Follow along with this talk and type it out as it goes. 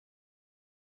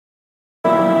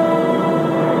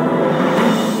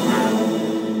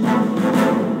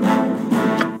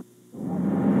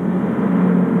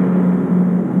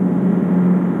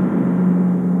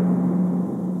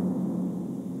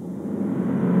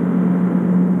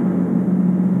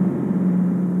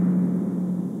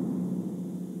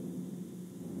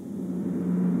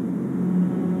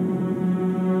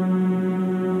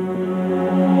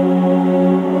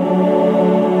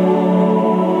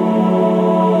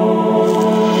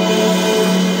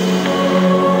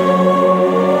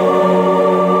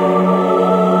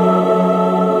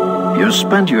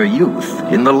spent your youth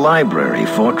in the library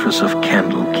fortress of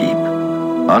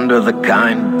Candlekeep, under the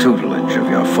kind tutelage of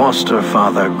your foster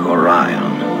father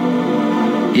Gorion.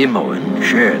 Imoen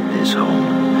shared this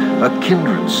home, a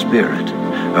kindred spirit.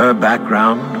 Her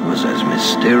background was as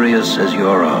mysterious as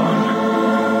your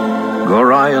own.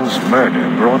 Gorion's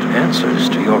murder brought answers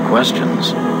to your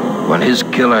questions when his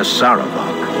killer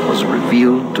Saravok was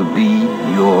revealed to be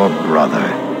your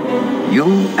brother. You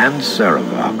and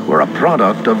Saravok were a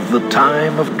product of the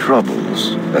Time of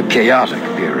Troubles, a chaotic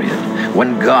period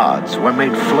when gods were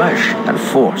made flesh and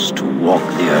forced to walk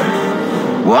the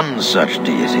earth. One such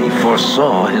deity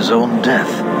foresaw his own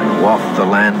death and walked the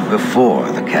land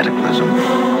before the cataclysm.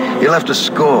 He left a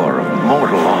score of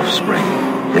mortal offspring,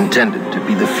 intended to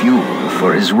be the fuel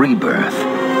for his rebirth.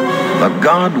 The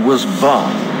god was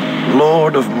Baal,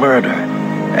 Lord of Murder,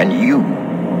 and you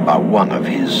are one of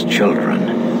his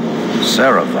children.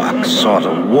 Saravok sought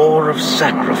a war of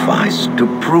sacrifice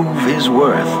to prove his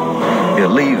worth,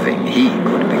 believing he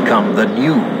could become the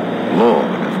new Lord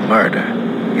of Murder.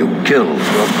 You killed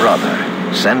your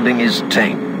brother, sending his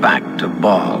taint back to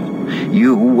Baal.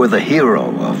 You were the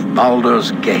hero of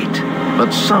Baldur's Gate,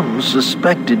 but some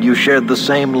suspected you shared the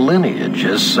same lineage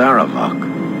as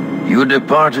Saravok. You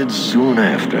departed soon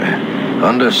after,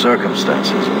 under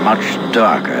circumstances much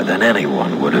darker than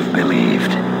anyone would have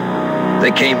believed.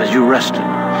 They came as you rested,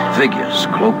 figures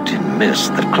cloaked in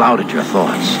mist that clouded your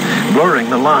thoughts,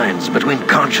 blurring the lines between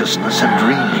consciousness and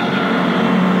dreaming.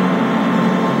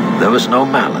 There was no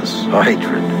malice or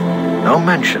hatred, no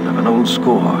mention of an old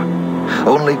score,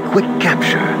 only quick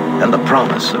capture and the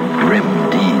promise of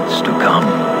grim deeds to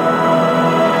come.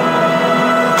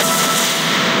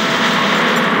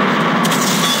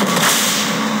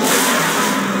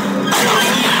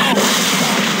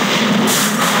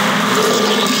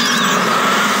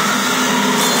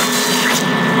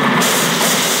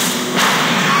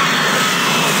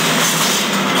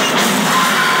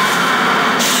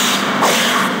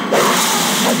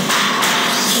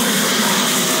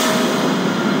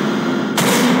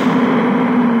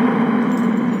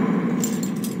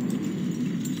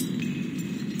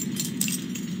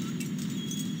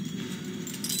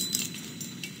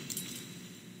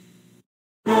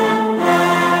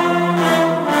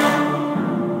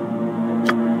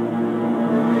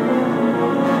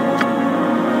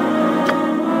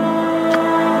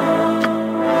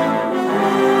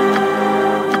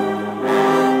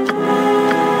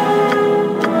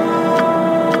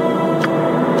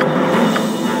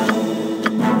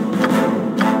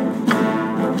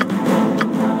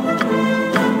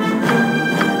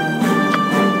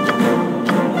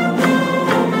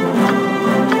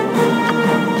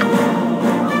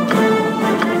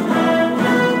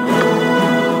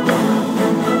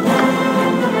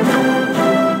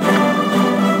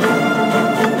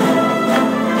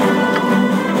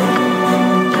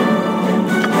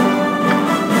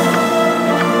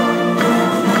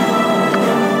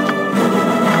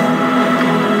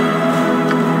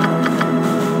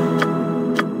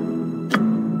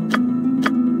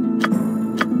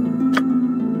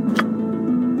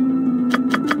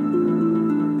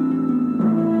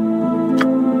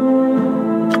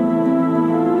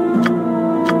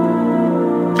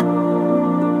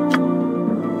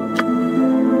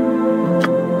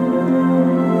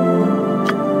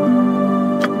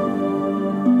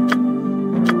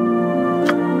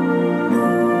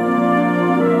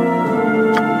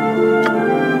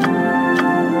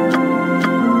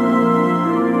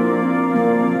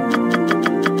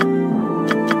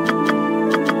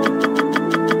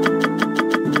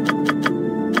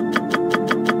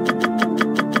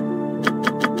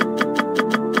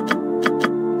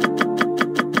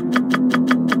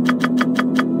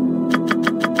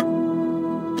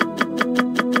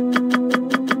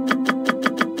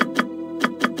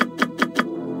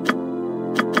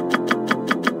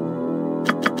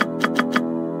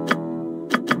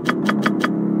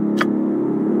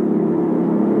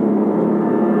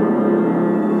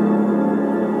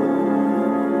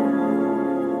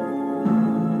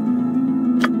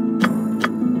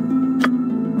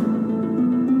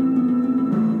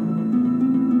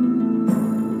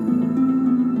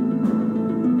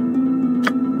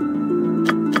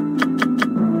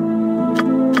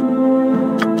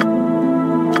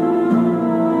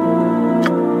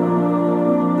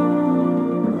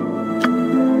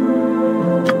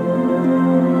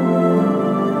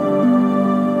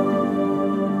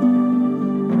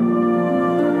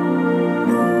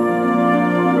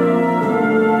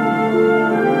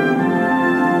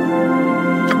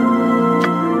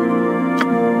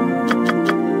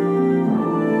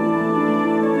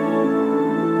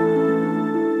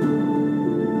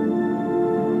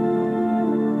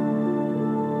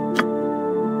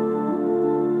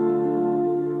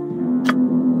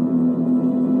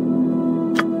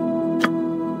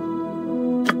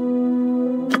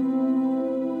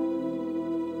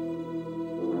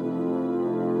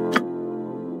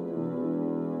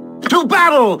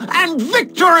 battle and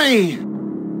victory!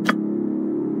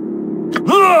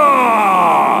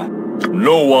 Ah!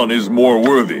 No one is more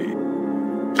worthy.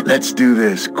 Let's do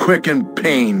this quick and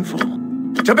painful.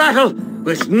 To battle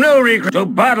with no regret. To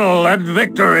battle and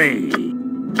victory.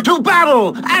 To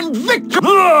battle and victory!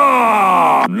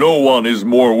 Ah! No one is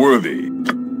more worthy.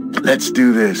 Let's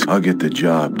do this. I'll get the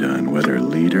job done, whether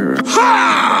leader or...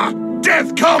 Ha!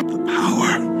 Death come!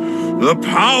 The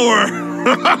power!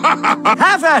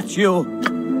 Have at you!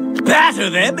 Batter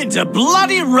them into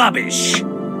bloody rubbish!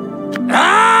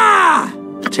 Ah!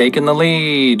 Taking the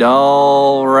lead,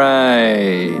 all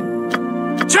right.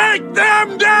 Take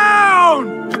them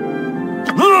down!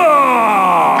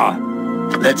 Ah!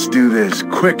 Let's do this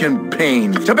quick and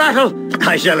painful. To battle,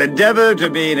 I shall endeavor to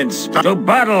be an inspired. To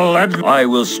battle and I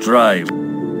will strive.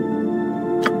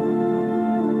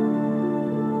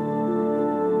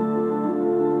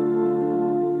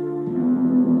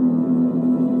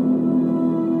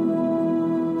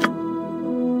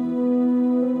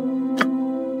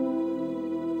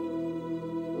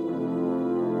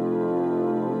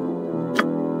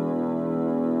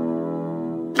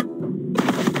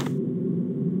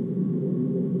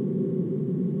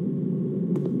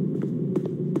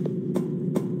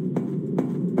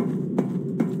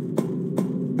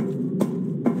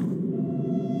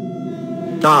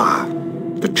 Ah,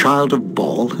 the child of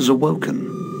Baal has awoken.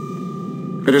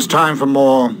 It is time for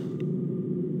more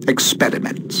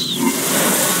experiments.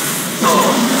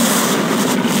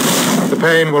 The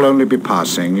pain will only be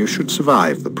passing. You should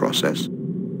survive the process.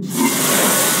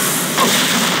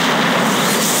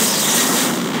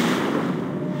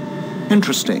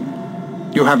 Interesting.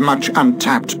 You have much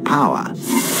untapped power.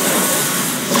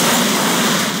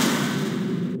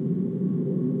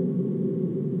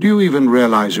 Do you even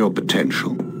realize your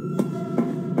potential?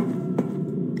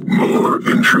 More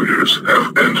intruders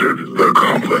have entered the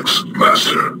complex,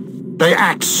 Master. They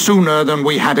act sooner than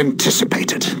we had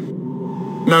anticipated.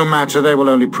 No matter, they will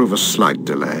only prove a slight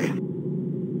delay.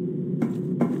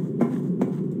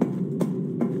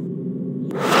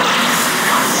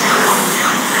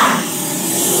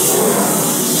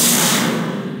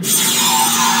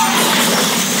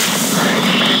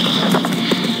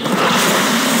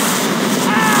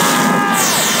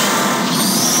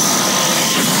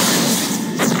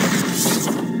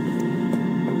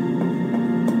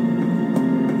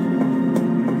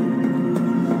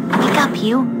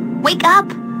 Wake up!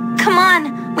 Come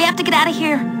on! We have to get out of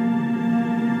here!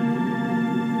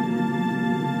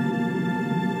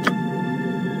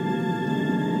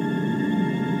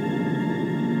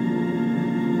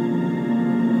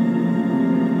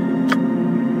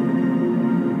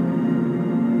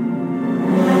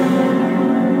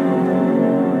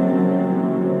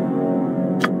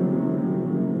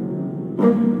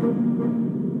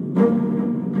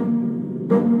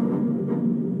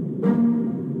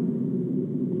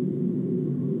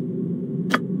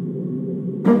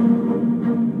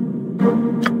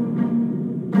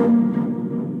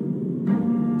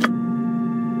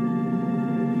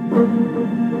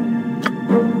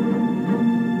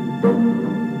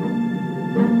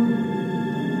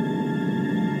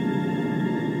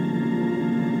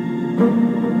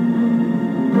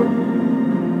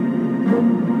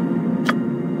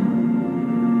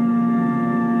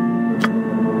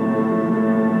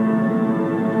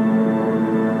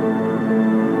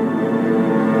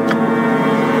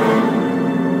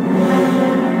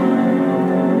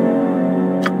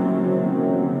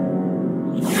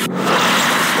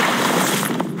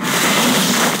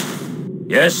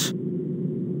 Yes?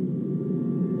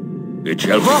 It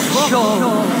shall be.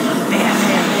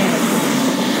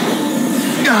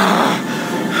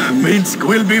 Minsk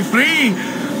will be free.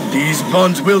 These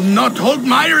bonds will not hold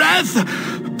my wrath,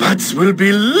 but will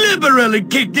be liberally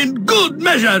kicked in good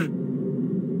measure.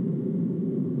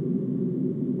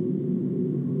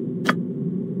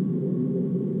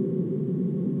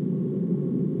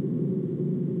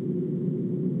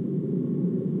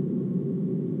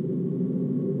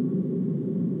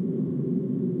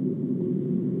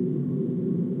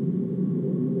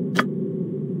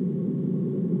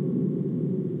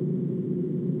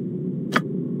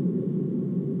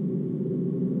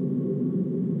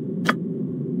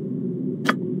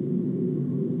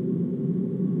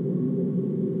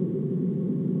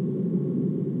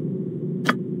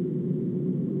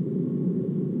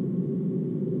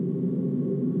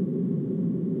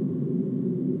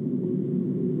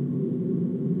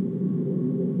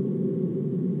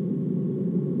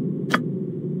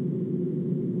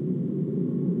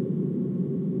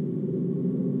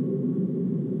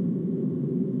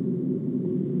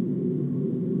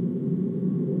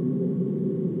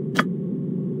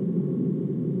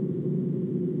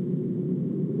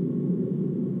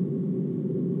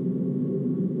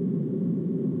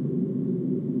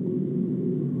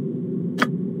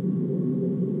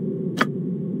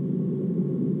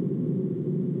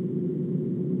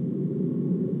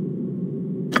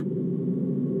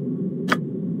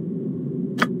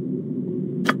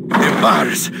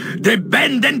 bars. They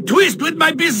bend and twist with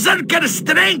my berserker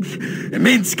strength.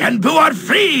 Minsk and Boo are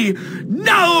free.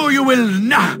 Now you will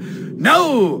no.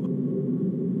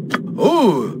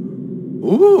 Oh.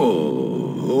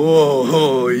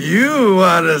 Oh, you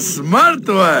are a smart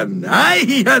one.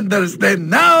 I understand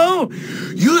now.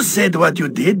 You said what you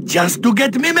did just to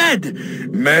get me mad.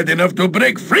 Mad enough to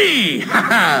break free.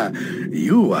 Ha!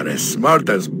 You are as smart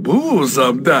as Boo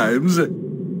sometimes.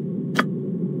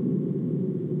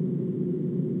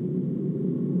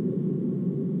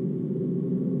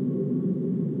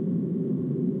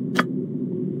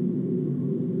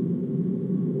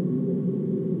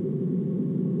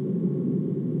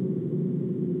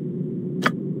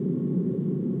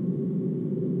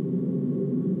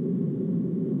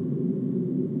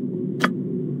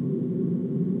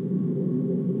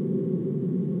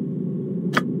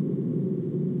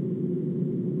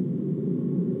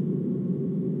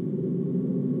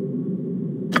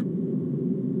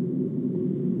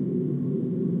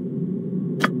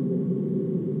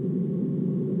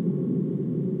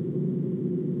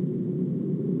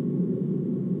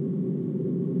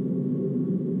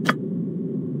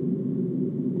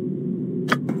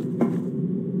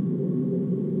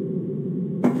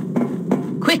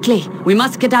 Quickly! We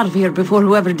must get out of here before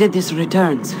whoever did this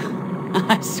returns.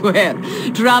 I swear,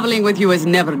 traveling with you is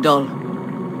never dull.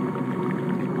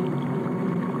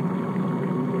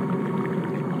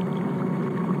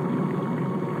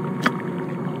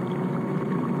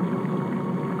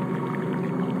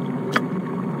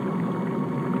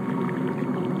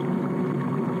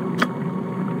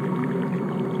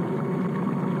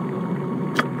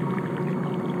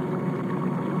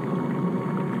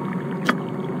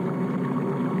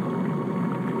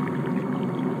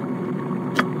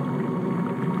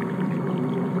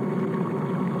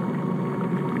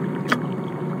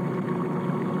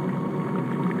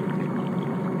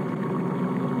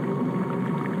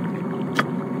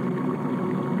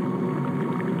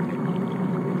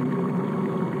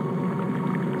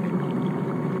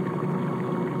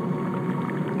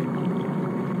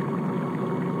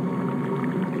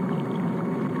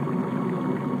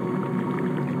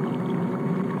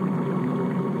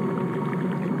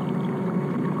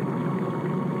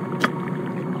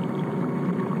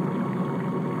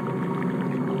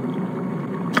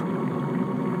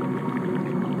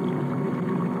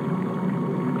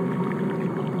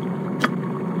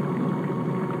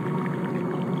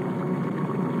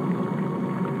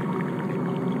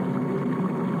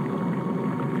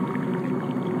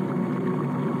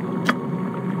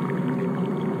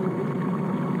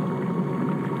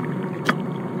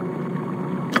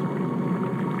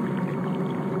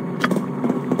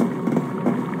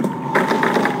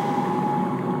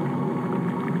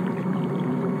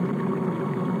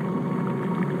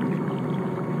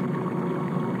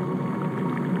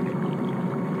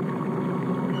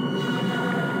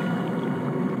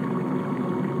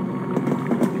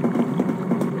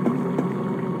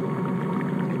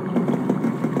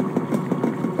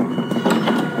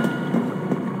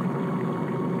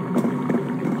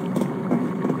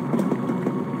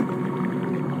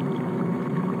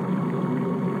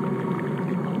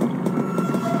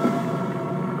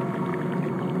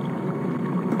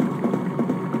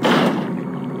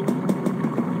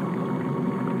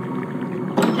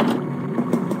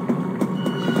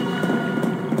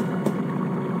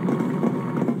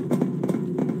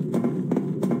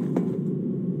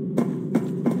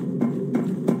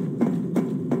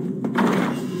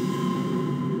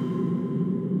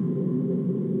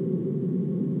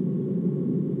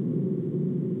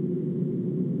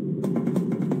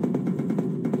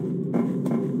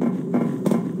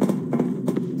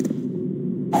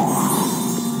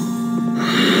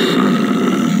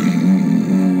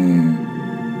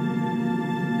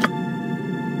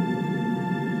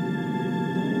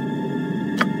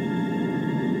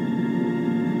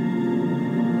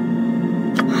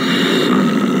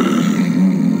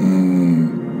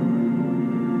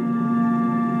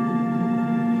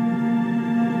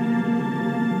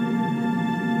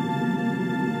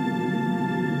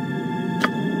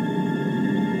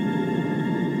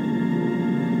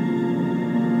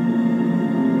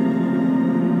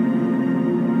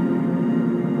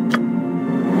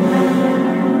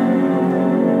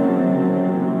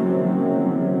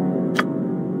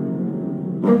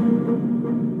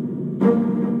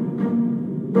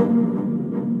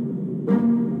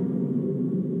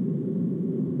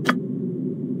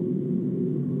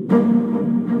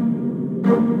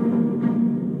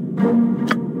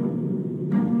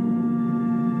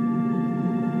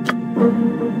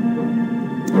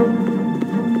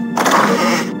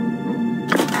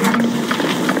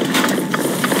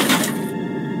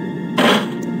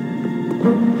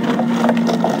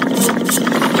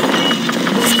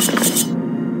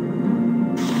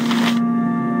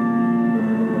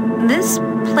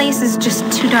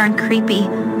 darn creepy.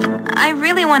 I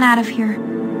really want out of here.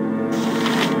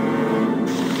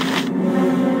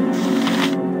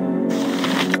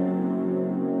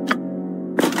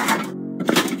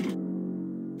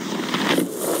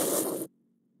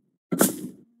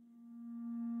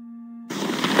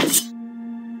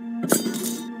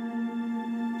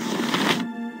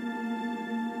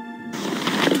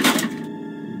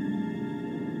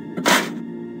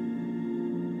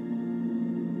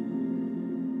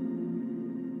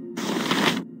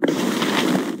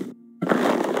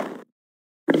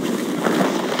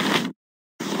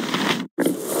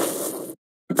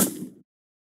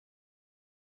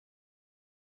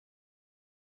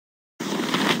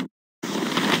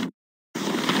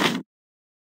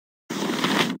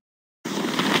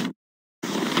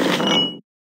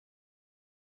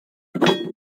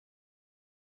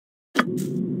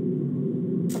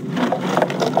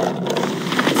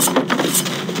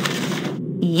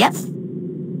 Yep.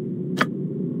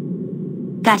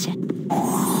 Gotcha.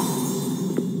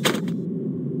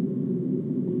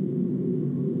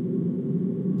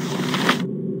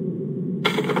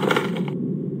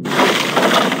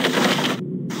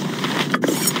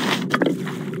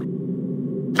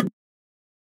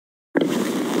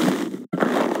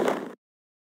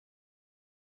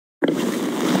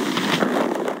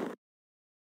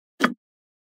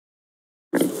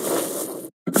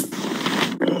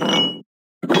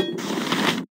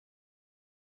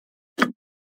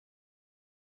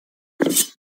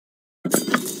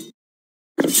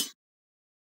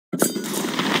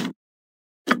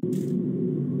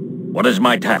 What is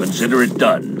my task? Consider it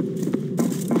done.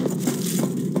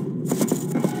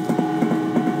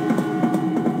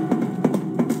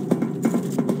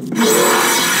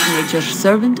 Nature's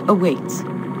servant awaits.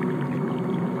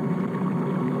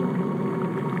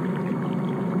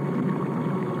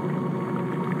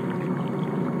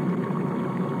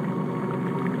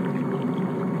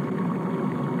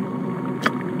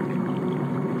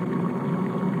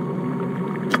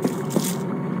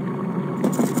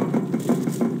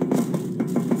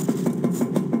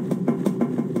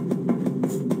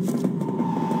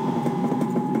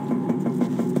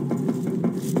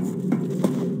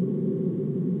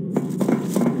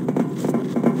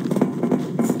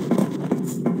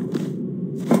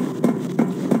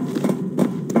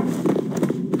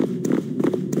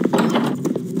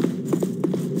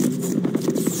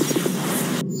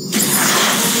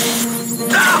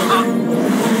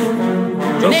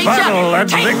 Battle and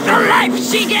Take victory! the life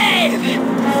she gave!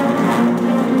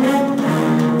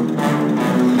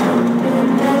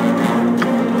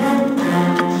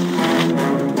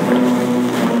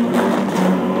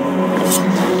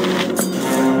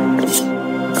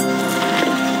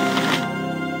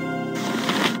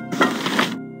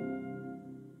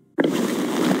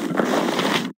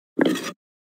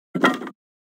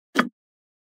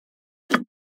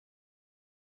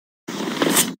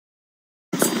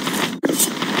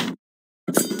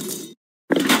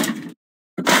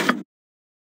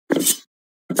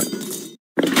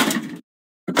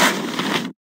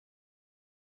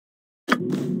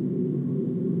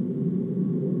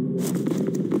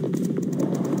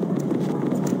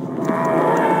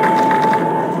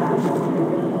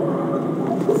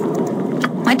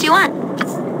 What do you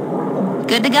want?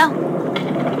 Good to go.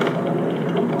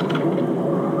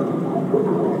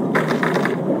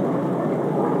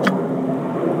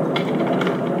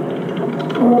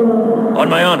 On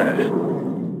my honor,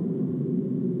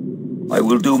 I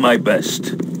will do my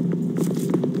best.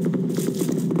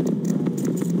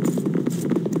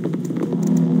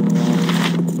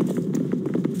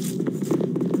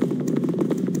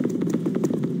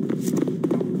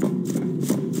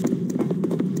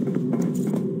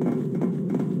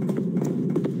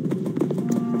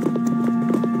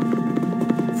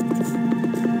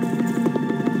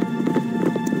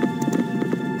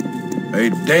 A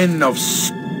den of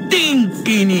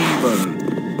stinking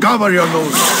evil. Cover your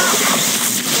nose.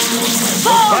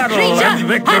 Fall, battle creature, and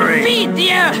victory. and feed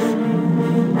the earth!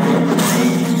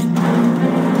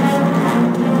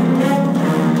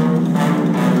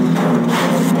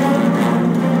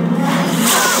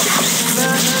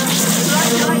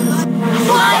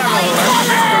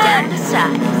 Step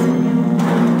aside.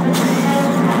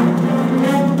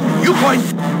 You point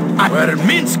at where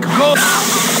Minsk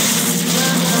goes.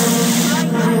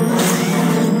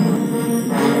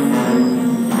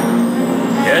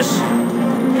 Yes?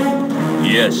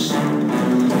 Yes.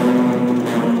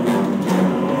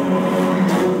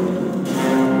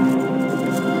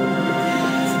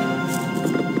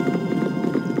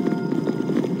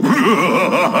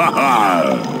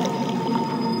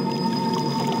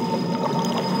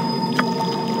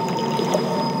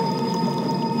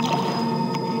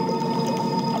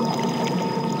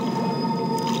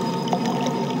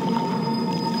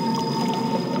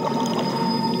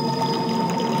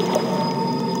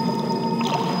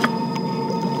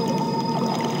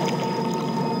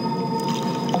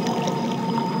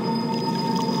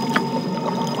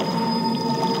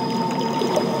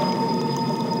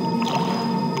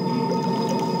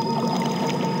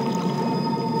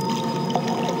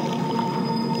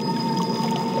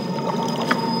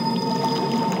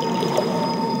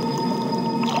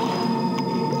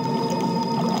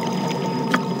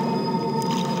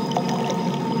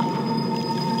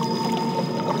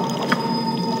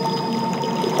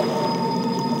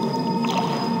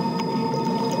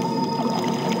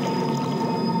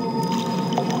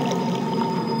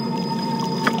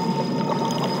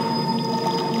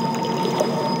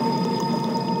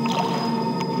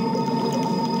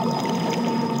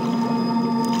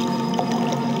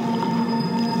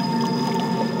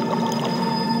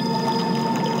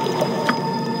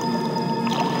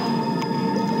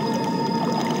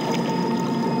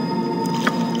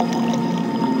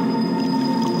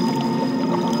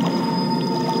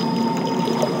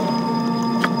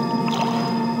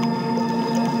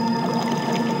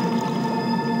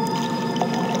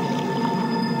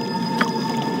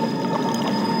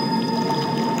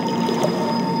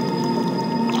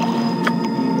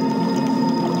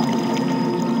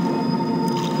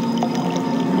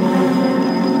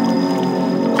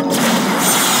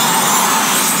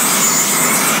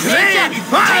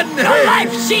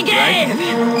 She gave!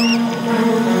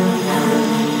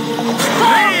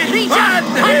 Fall, reach up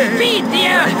and beat the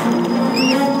earth!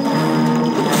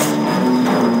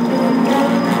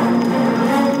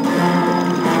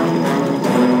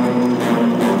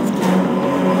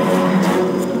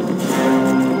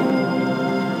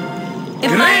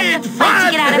 If I have to fight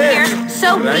to get out of here,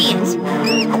 so be it.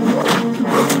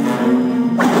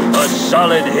 A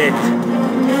solid hit.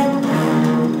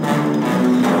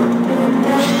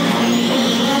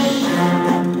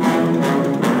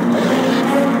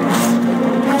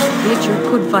 Nature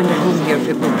could find a home here if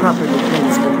it were properly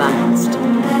cleansed and balanced.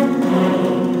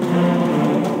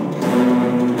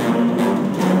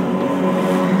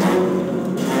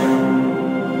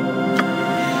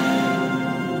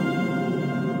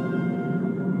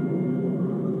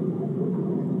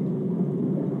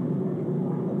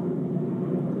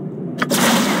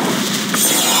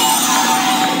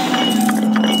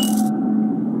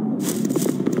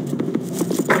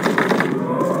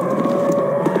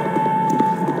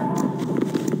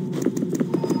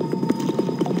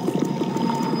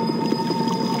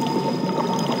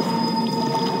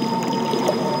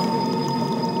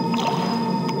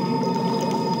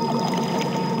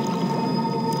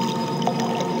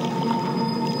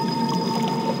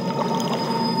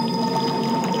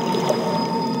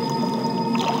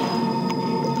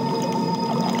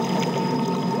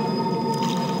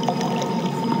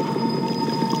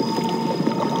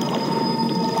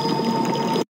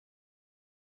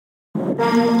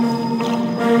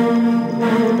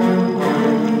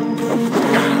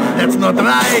 That's not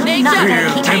right. Nature,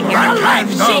 We'll take the back life hand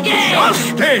she of gave!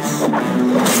 justice.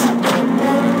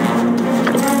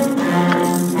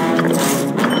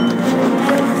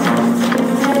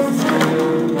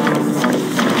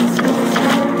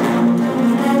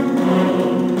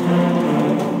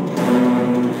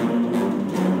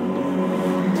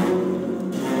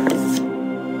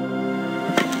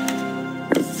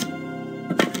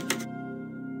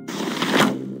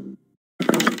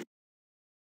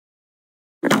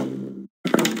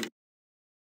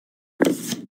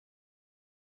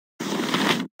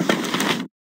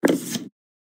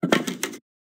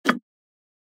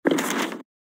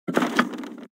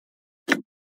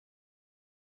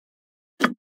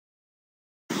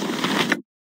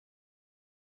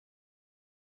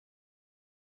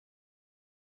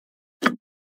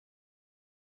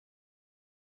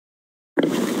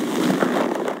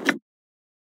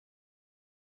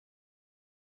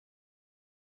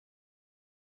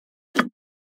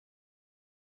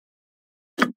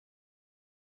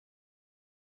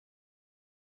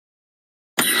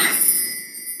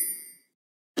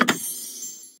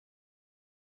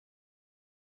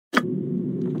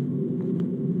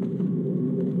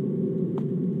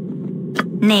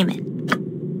 Name it.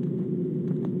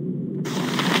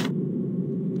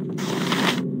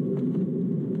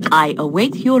 I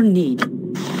await your need.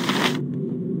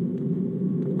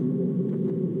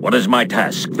 What is my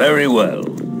task? Very well.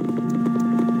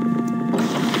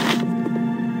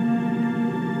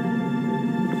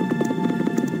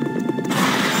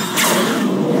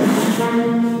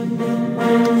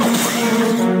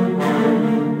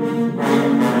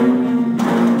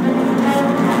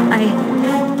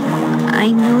 I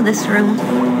know this room.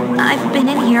 I've been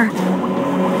in here.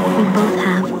 We both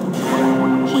have.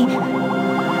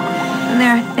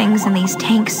 There are things in these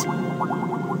tanks.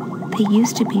 They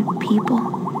used to be people.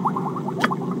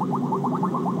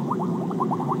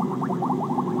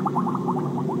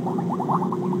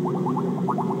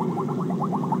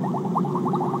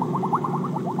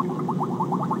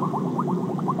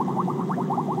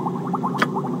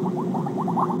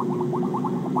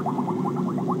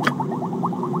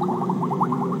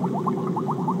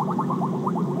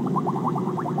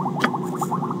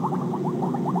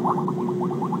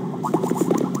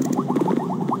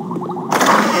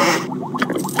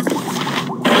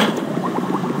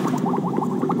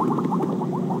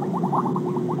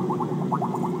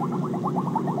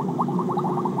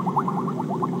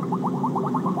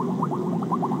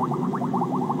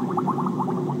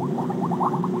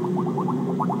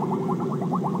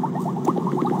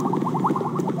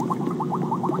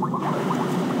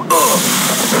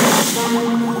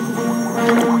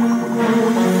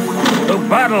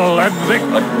 Battle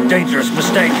and a dangerous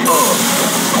mistake. A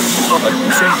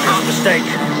dangerous mistake.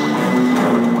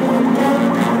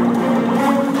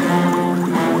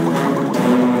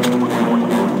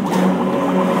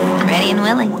 Ready and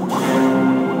willing.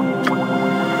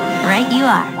 Right you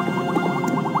are.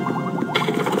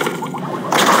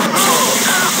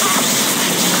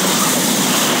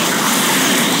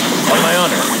 On my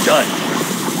honor, done.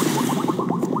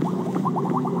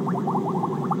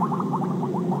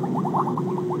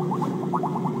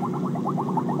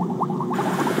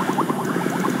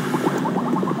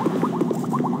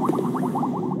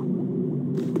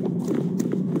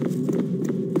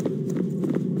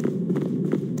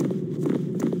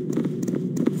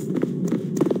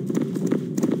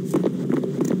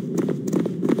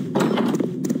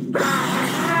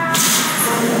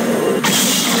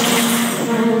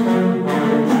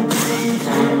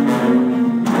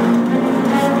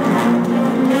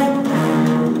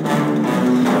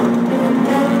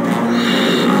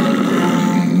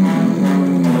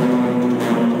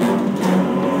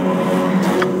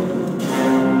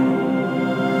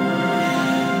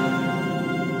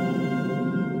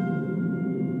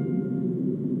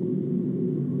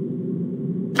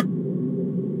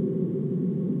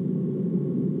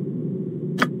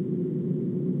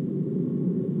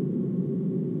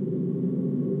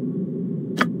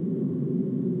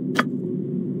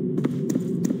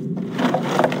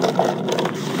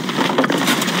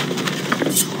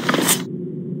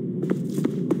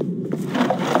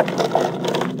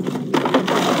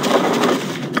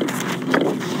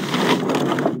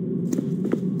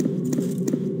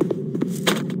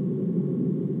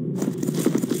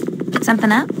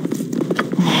 something up?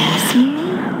 Now you see me,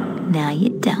 now you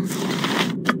don't.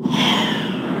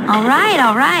 All right,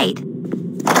 all right.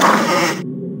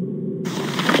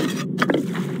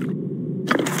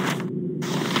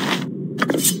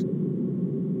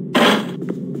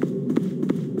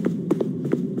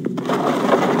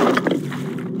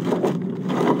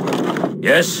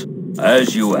 Yes,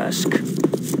 as you ask.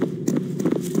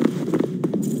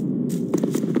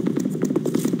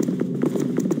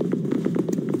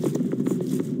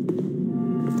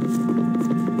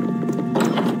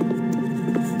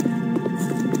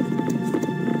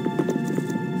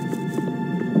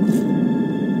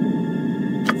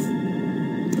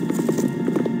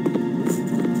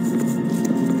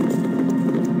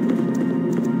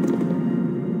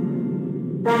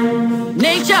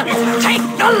 Nature, take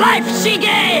the life she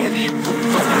gave!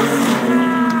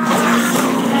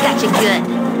 Got you good.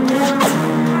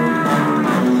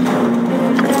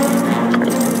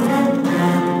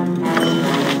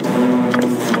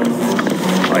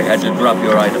 I had to drop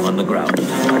your item on the ground.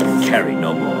 I can carry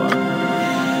no more.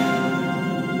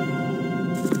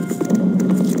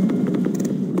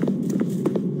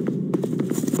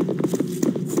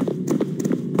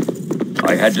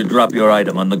 I had to drop your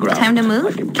item on the ground. Time to move?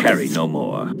 I can carry no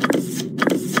more.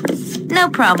 No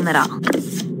problem at all.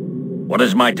 What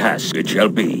is my task? It shall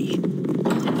be.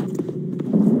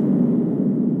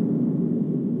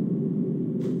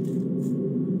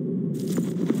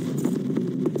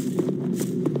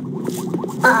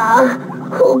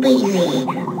 Who be ye?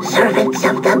 Servants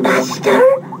of the Master?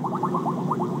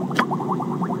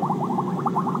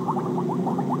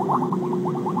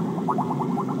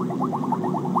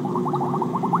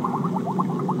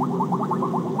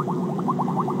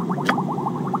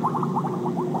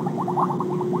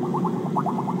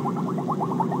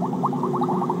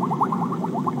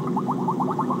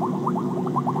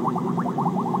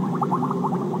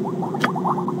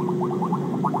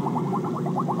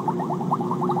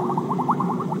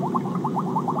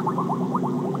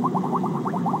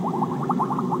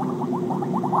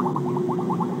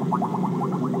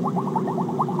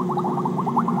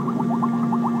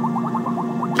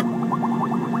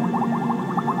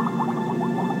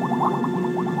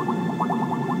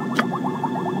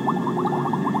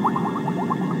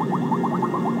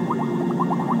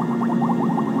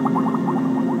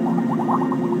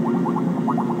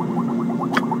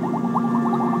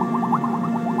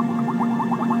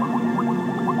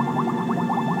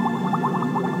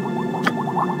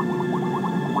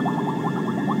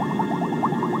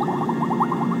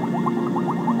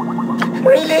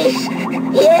 Release!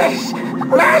 Yes!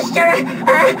 Master,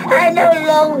 I no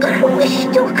longer wish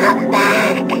to come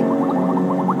back.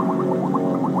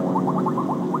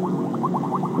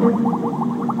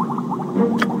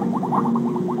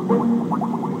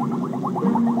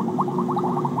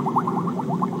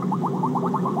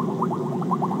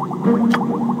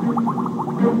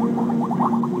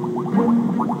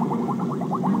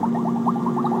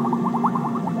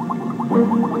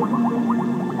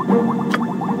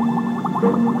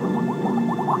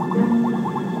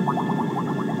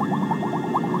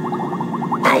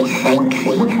 I thank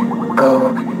thee. Go,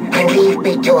 and leave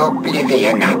me to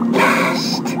oblivion at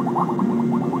last.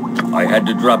 I had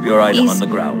to drop your item on the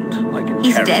ground. I can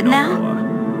He's carry dead no now?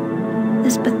 more.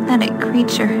 This pathetic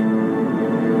creature.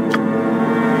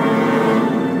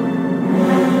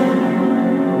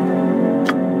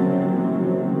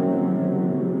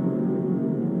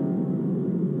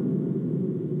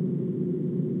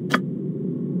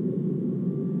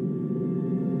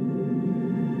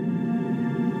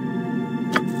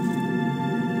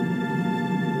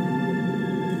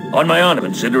 On my honor,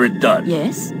 consider it done.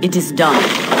 Yes, it is done.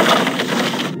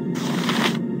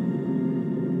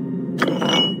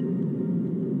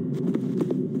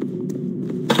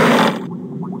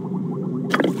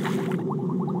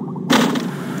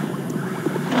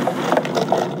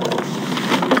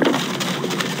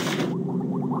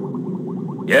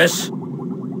 Yes?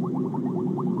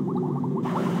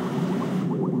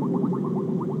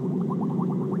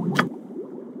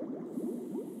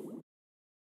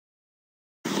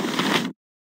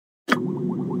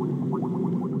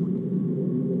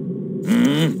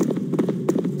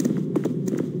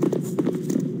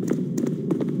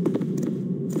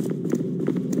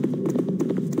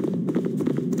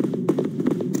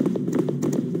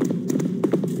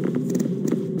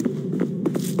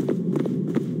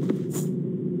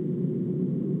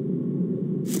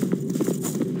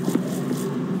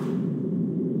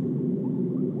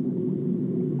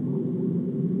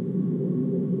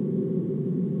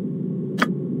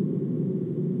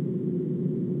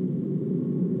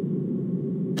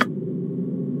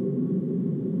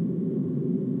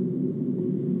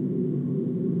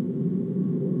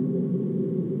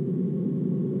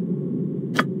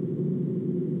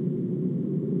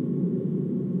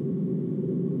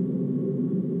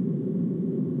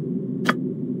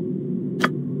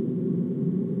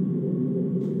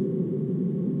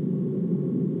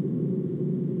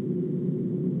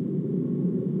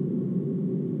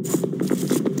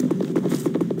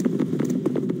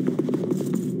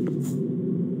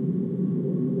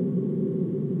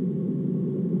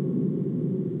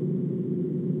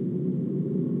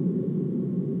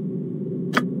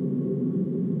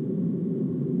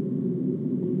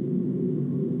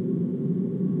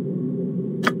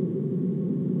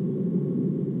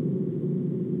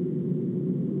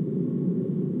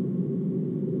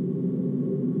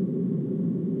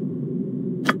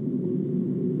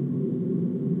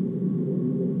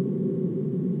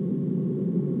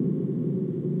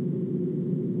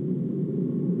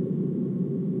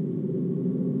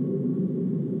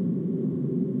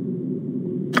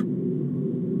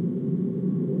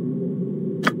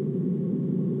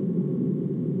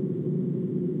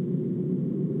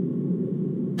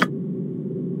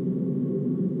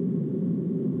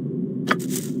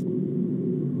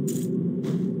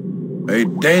 A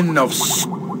den of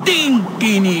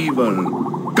stinking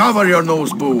evil. Cover your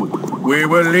nose, Boo. We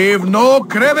will leave no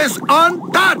crevice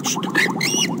untouched.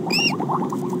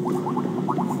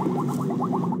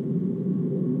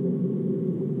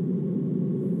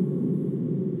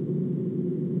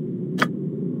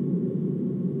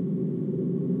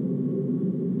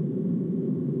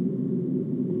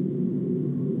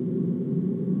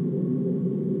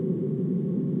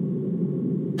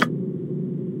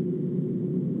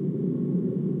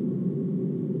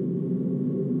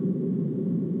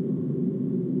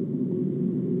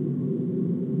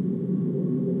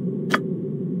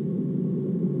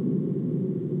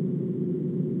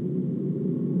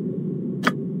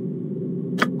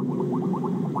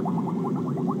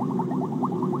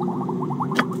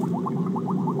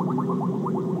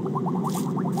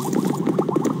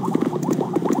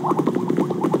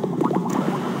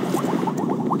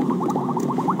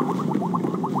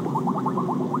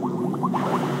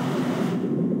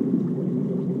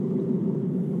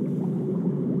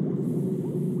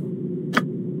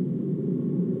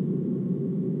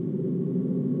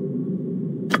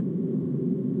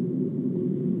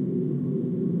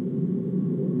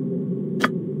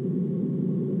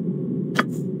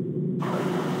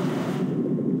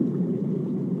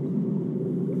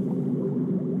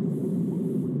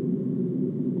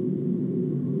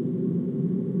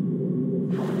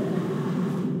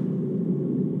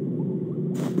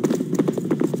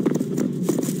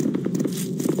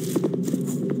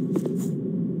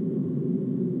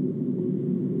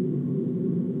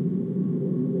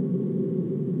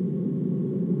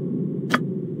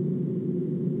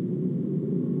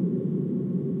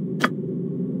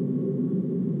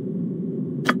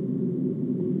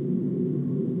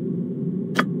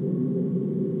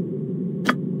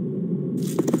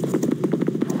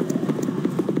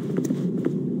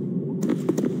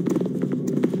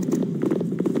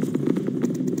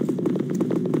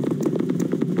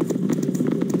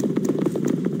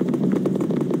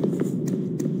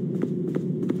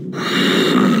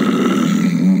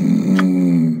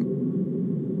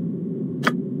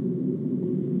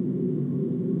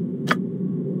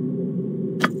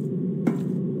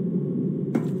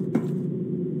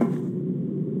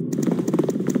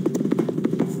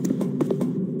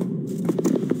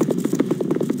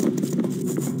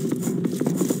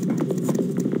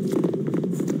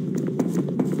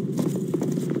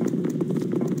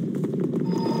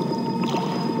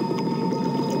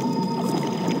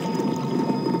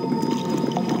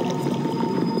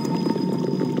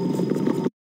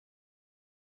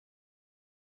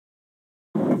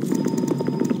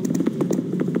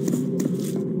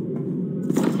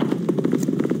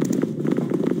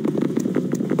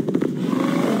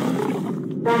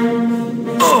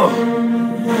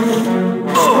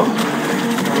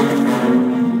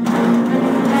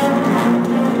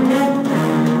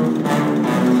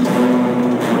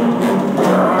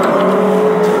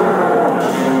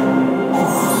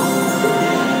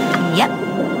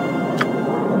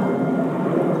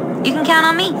 You can count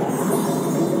on me.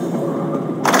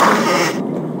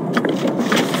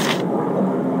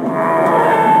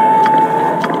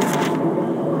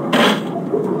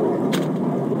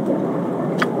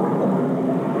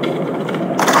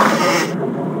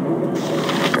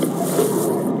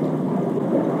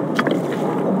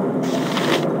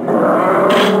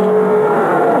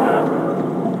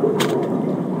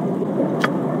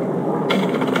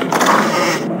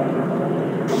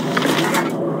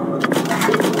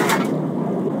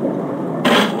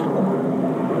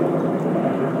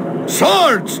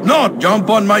 Swords! Not jump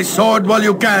on my sword while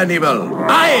you can, evil.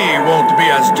 I won't be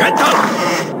as gentle.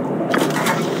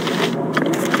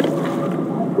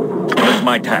 Where's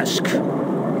my task?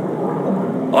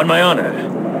 On my honor.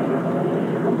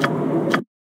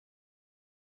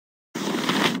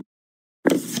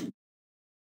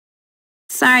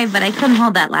 Sorry, but I couldn't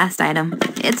hold that last item.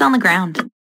 It's on the ground.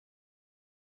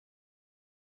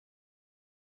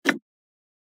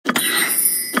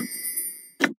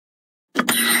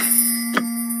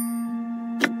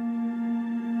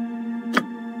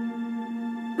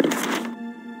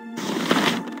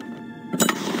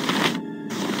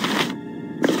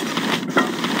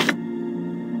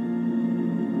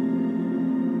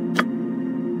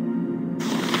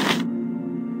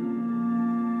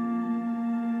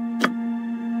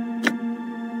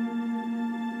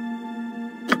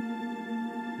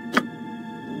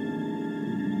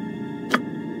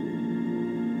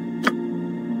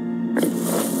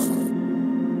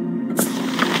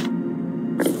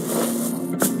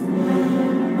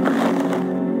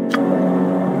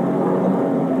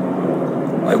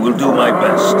 I will do my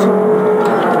best.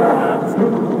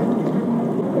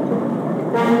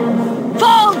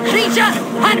 Gotcha!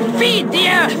 And feed the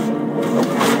earth!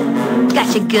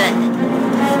 Gotcha good.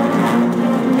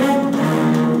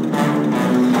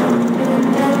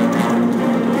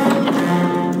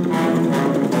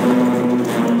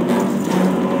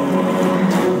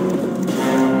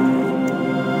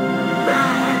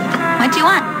 What do you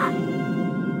want?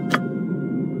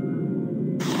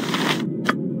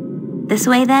 This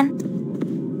way, then?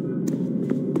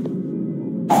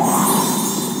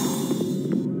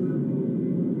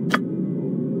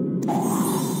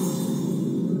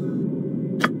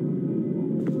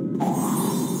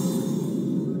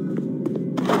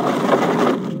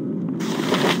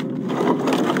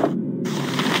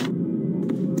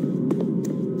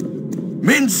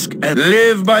 Minsk and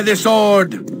live by the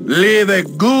sword. Live a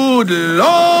good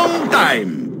long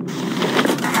time.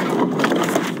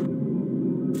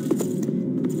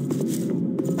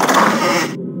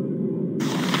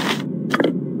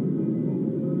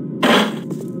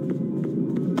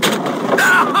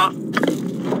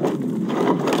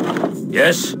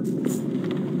 Yes?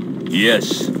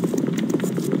 Yes.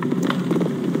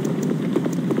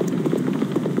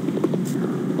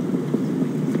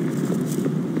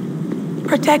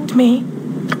 Protect me.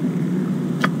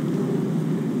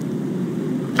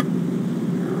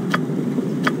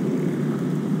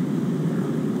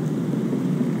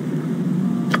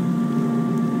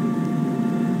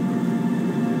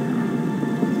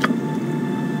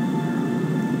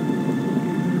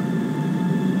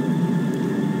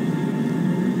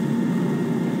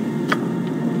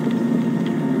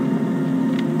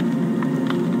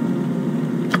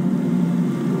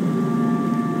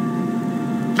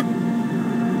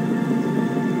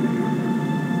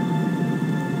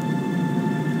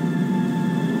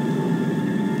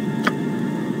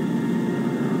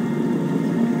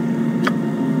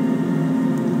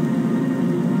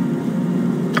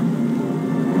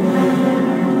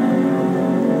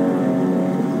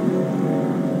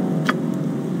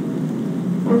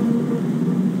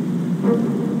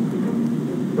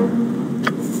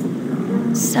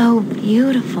 So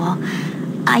beautiful.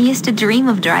 I used to dream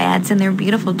of dryads and their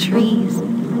beautiful trees.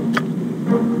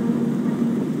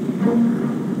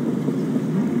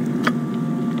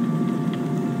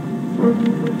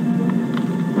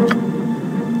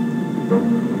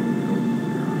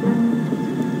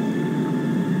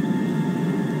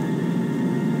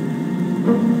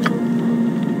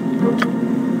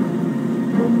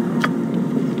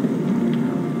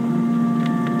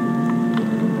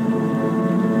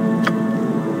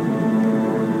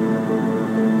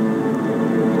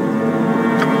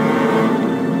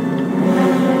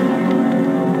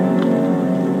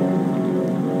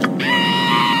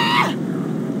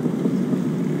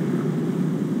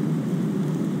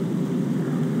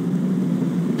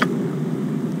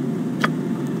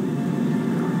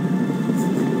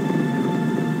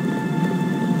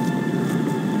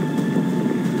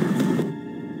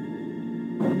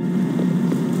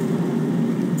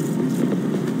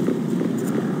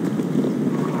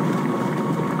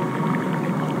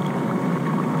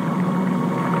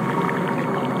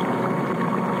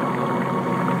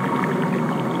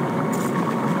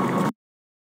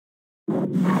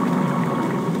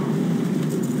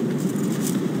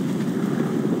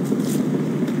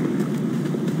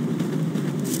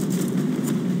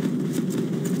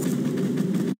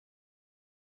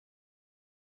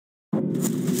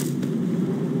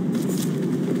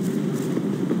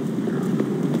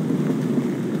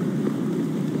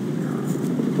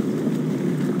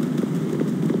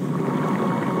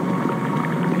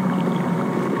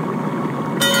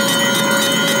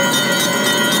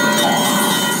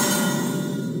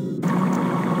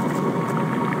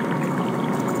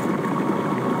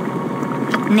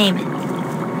 Name it.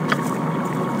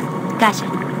 Gotcha.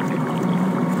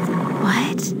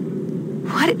 What?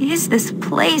 What is this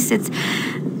place?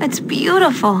 It's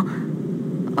beautiful.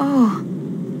 Oh,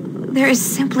 there is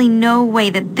simply no way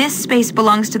that this space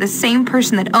belongs to the same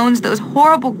person that owns those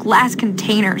horrible glass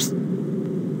containers.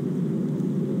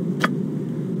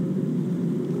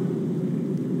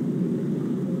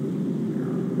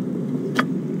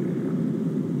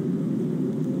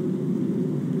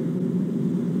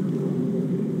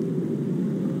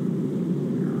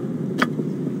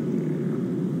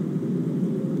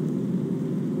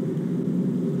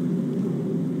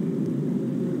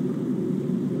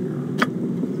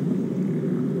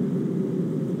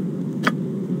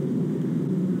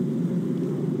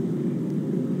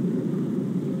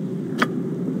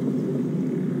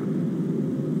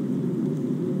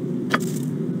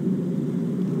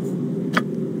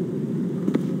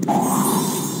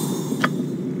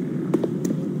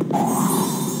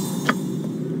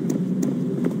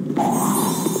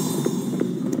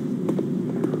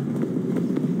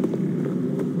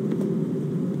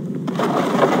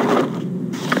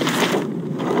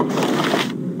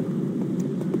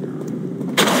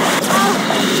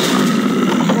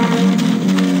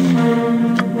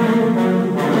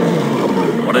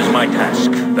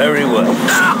 Very well.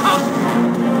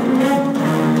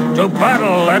 To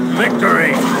battle and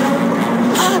victory!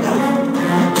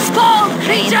 Fall,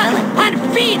 creature, and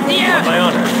feed the On earth! my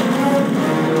honor.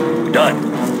 Done.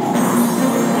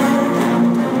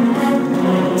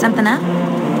 Something up?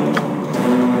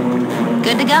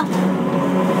 Good to go.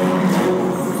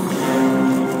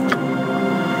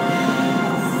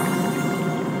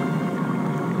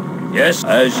 Yes,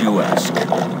 as you ask.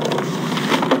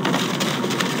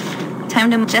 Time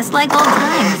to just like old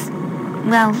times.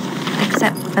 Well,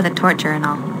 except for the torture and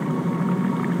all.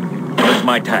 That's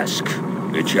my task.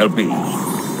 It shall be.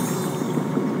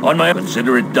 On my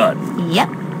consider it done. Yep.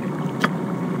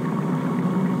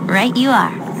 Right you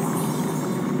are.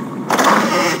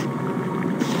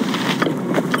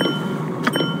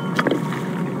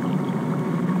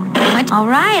 All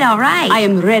right, all right. I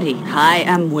am ready. I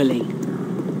am willing.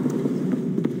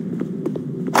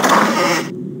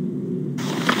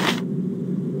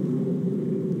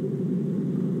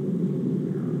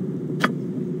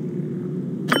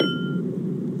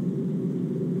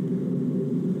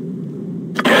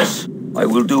 Yes, I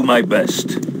will do my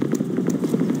best.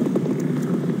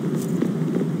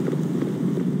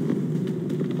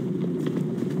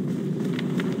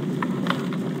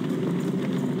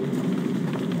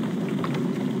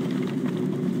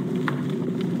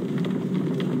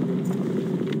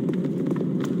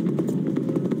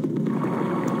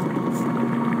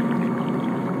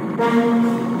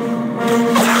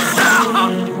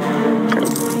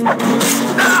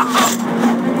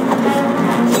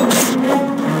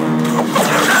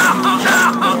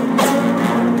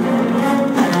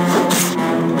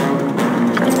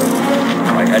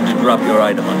 I had to drop your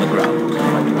item on the ground.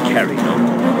 I can carry no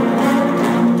more.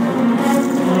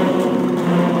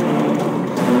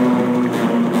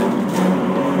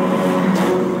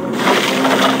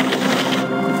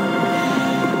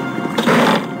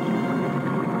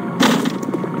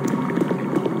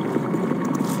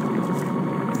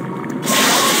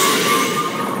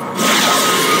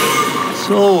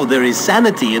 So there is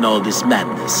sanity in all this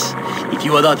madness. If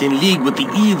you are not in league with the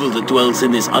evil that dwells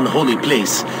in this unholy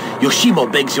place, Yoshimo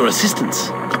begs your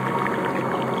assistance.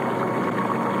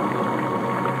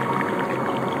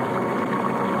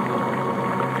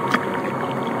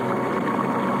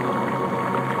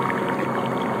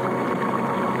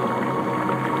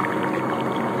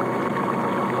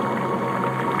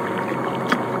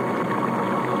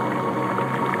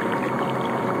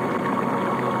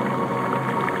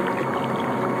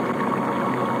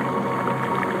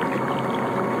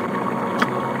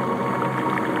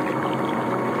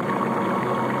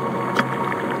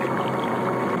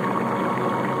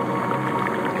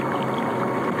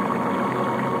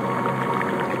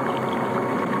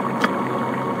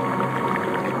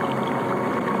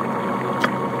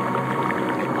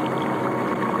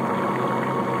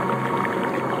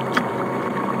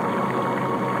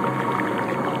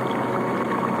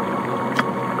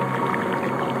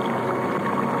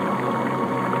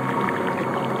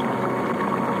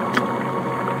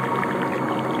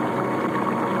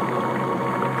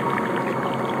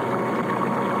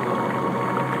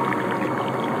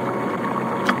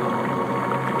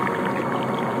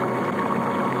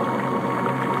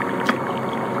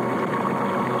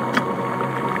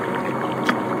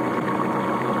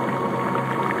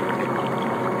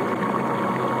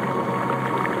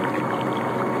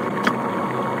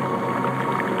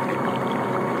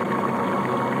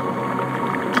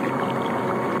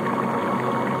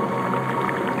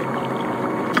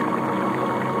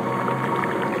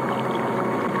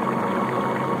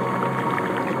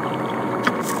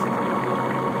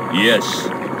 Yes.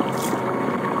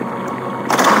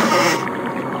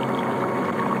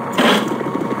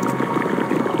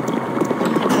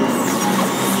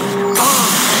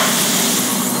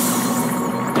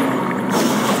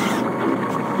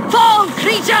 Fall,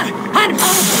 creature, and...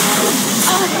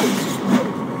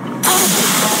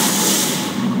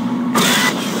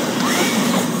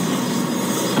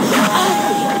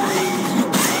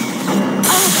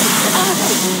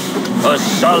 A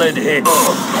solid hit.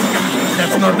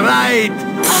 That's not right!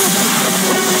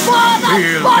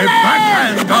 Feel the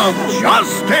backhand of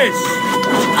justice!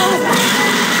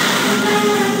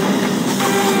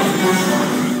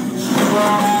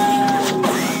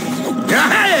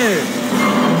 Yeah!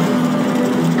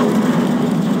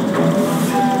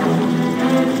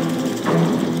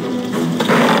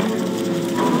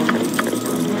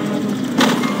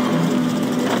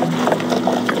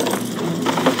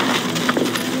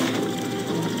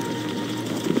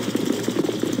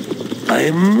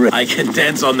 I can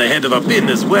dance on the head of a pin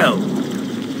as well.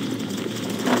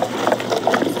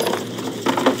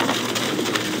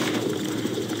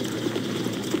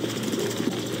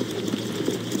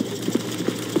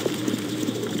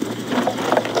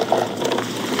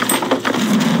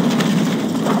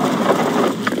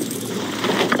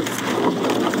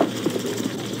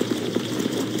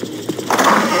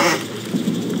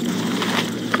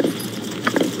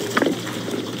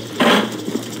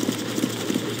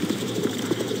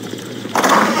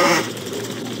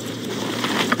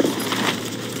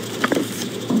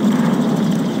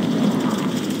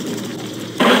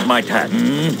 my task?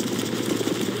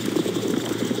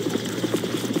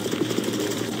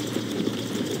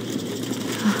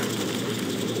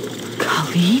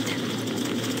 Khalid?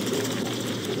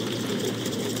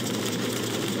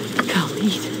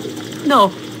 Khalid? No.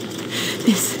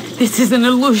 This is an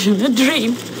illusion, a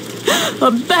dream. A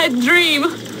bad dream.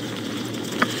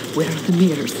 Where are the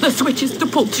mirrors, the switches to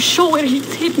pull to show where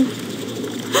he's hidden?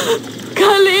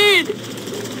 Khalid!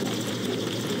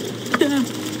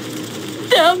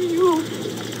 Damn you!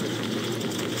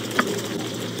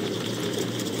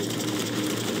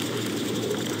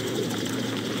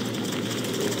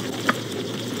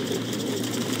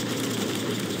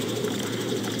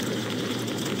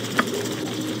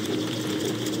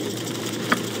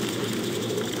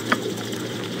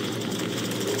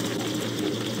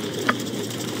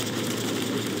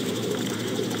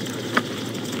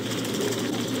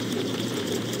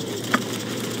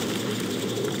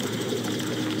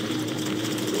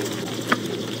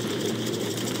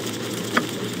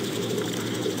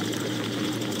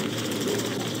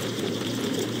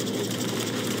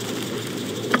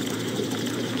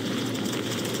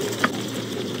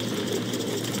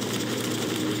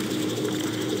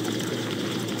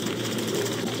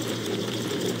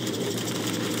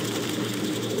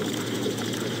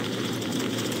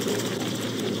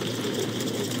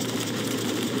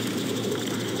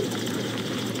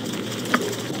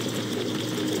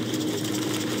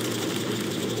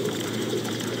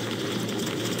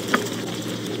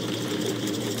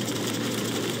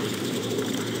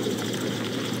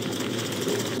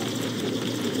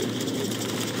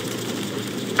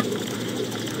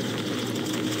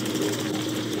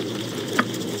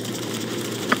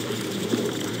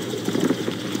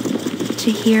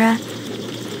 Jahira,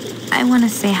 I want to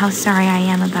say how sorry I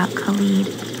am about Khalid.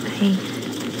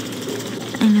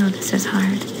 I know this is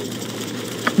hard.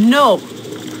 No!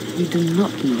 You do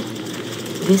not know.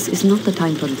 This is not the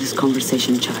time for this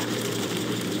conversation, child.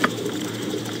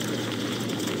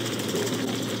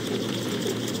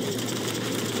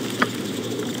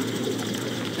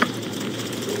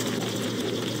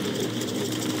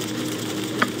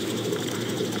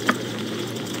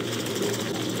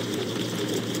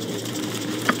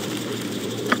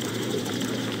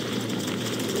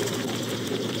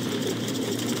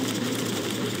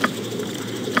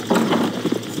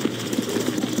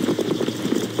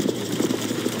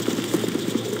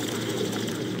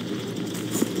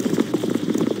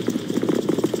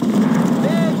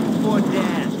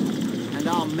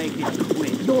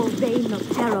 Your reign of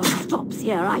terror stops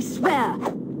here, I swear.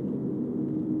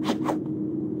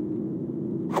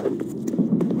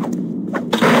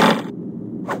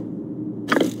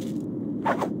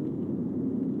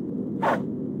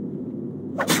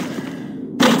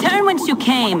 Return whence you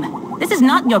came. This is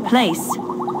not your place.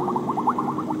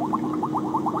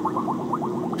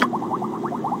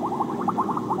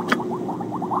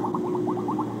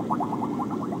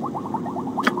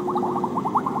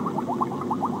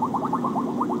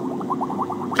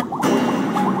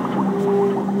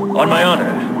 On my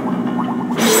honor.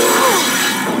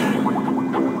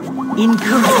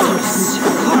 Incorruptus.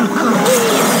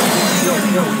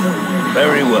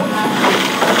 Very well.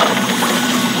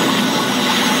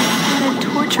 What a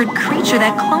tortured creature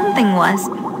that clone thing was.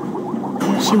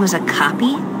 She was a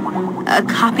copy? A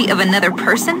copy of another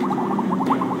person?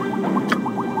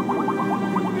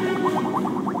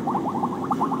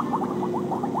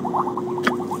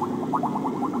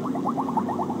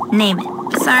 Name it.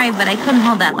 Sorry, but I couldn't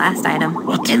hold that last item.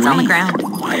 What do you It's on the mean? ground.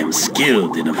 I am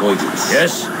skilled in avoidance.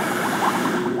 Yes?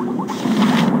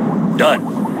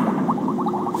 Done.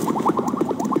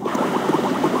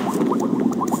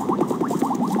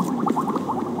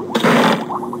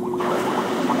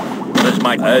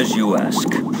 As you ask.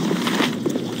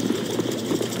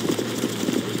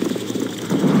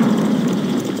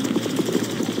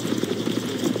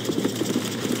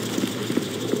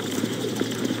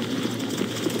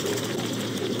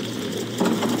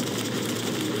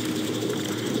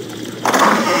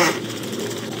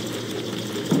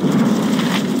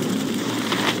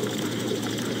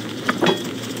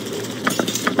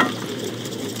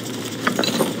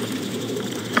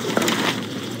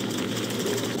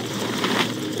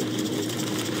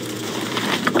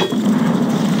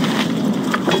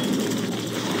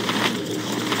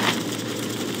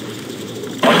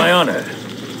 Honor,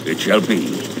 it shall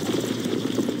be.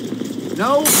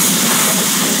 No.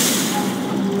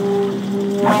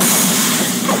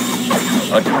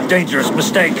 A dangerous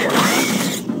mistake.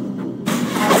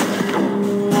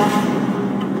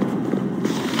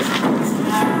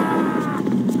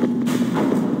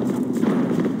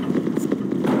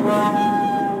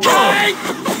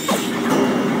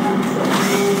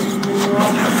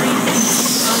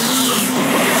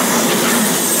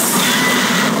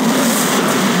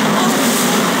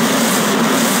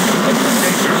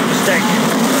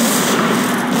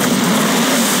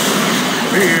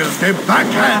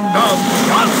 hand of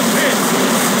justice!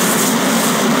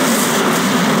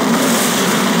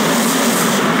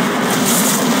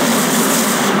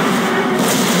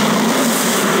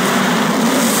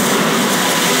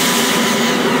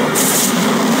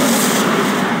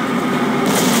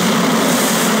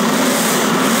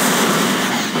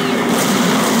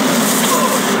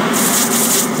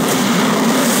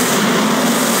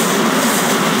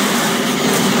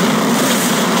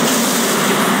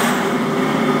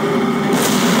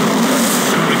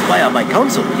 My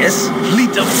counsel, yes?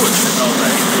 Fleet of foot is all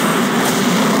right.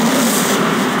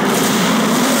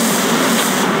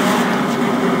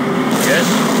 Yes?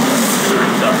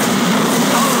 Done.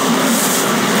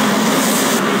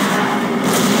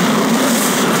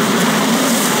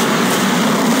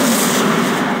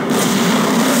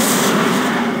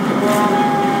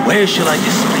 Where shall I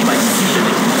display my skill in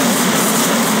it?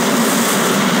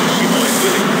 Shimo is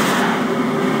willing.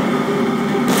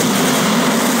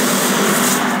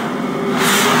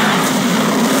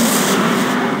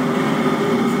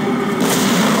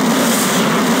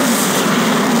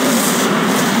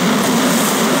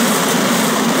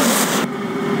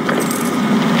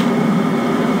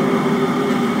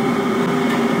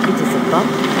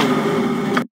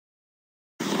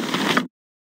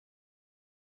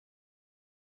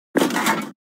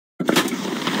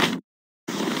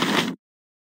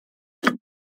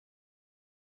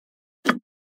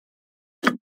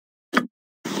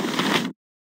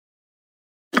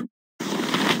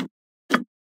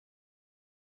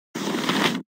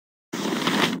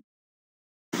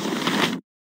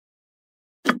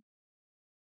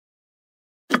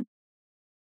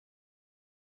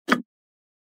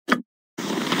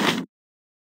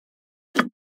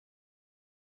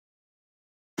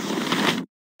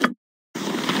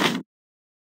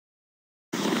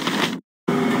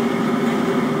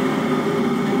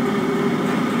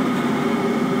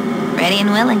 Ready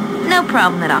and willing. No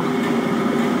problem at all.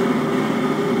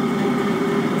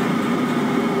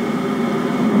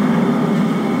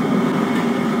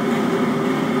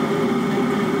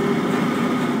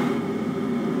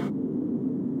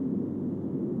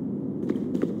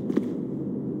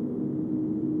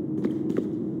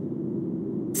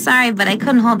 Sorry, but I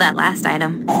couldn't hold that last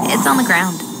item. It's on the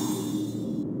ground.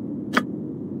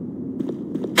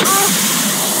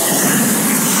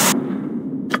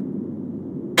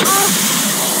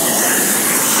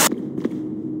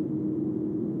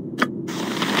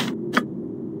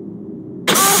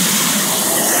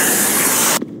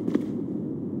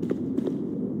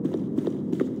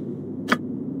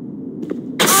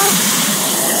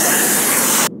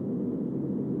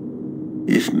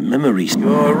 If memories...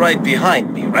 You're right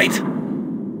behind me, right?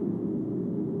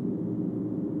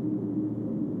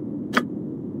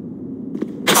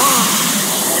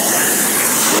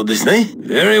 So this day?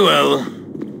 Very well.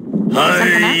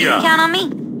 Hiya! Count on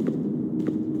me.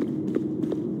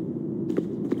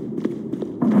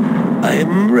 I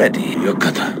am ready,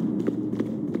 Yokata.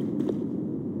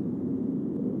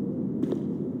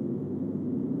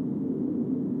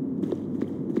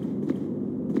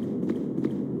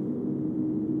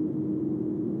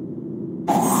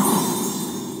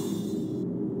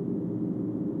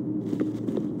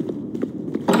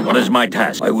 What is my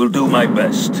task? I will do my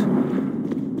best.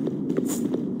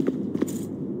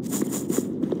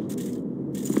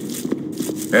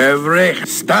 Every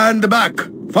stand back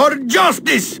for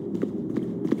justice!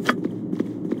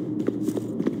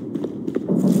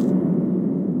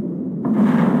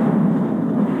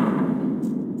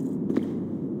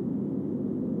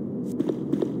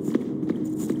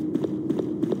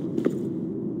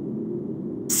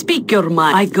 Speak your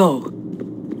mind. I go.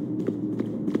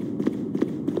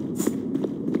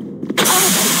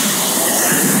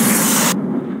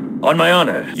 On my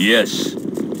honor, yes.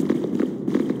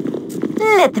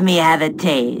 Let me have a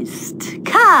taste.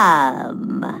 Come.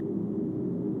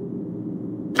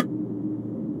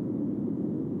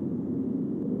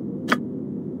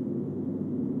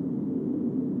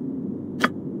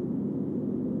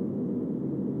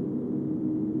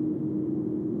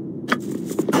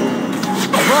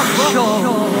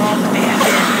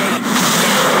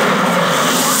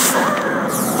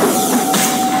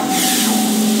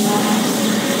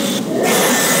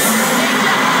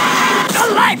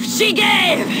 The life she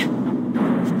gave!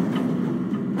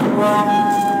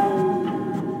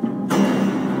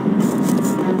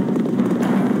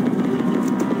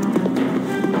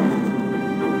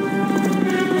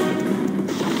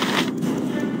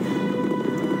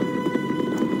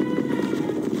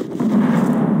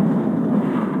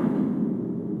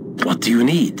 What do you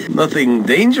need? Nothing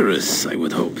dangerous, I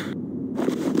would hope.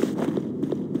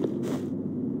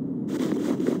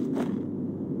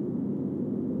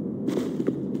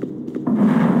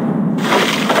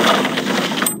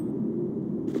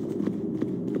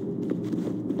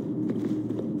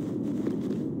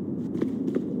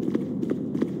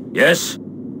 Yes?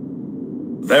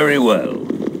 Very well.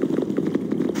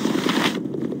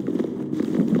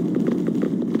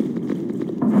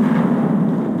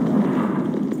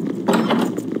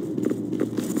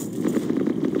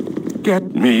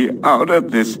 Get me out of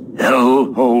this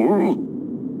hellhole.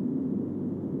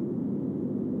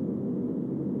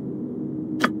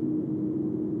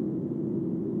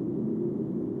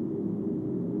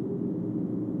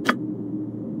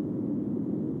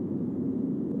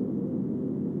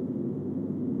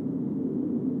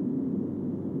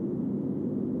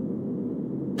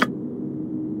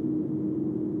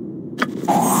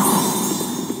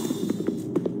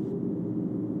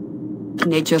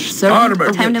 Nature's servant.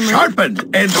 Armor Time to move. sharpened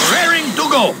and raring to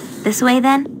go. This way,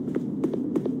 then?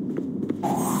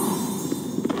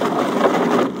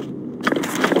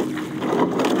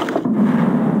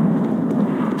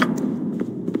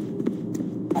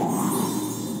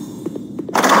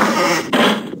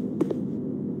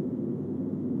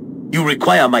 You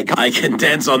require my... I can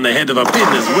dance on the head of a pin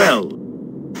as well.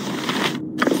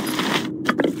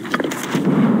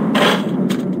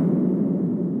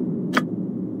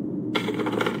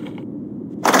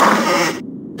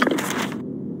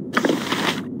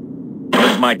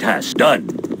 My task done.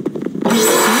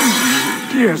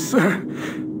 Dear sir,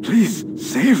 please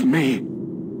save me.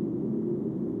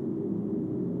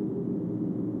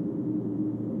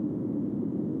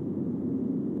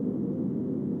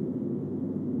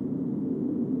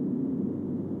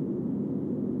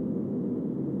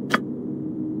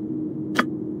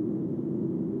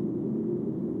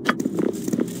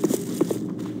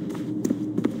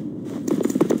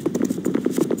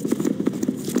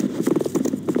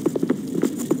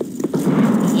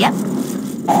 Yep.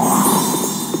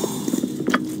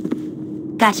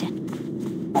 Gotcha.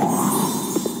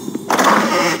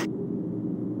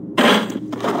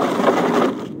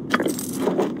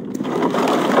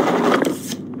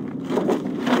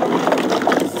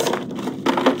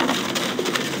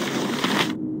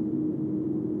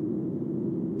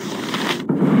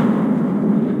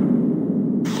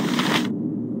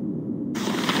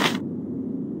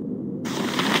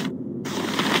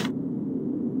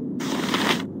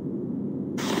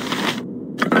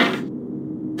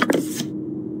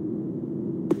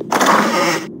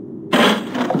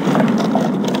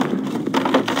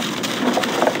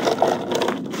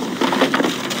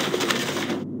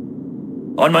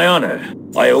 On my honor,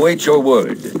 I await your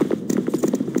word.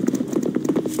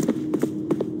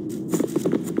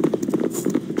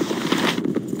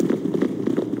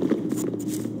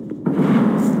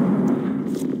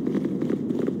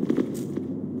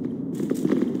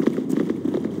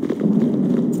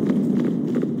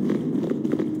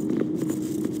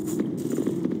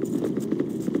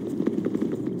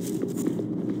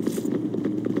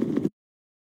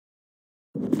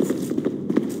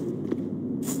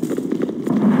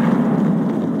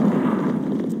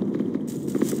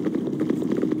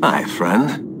 Hi,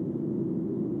 friend.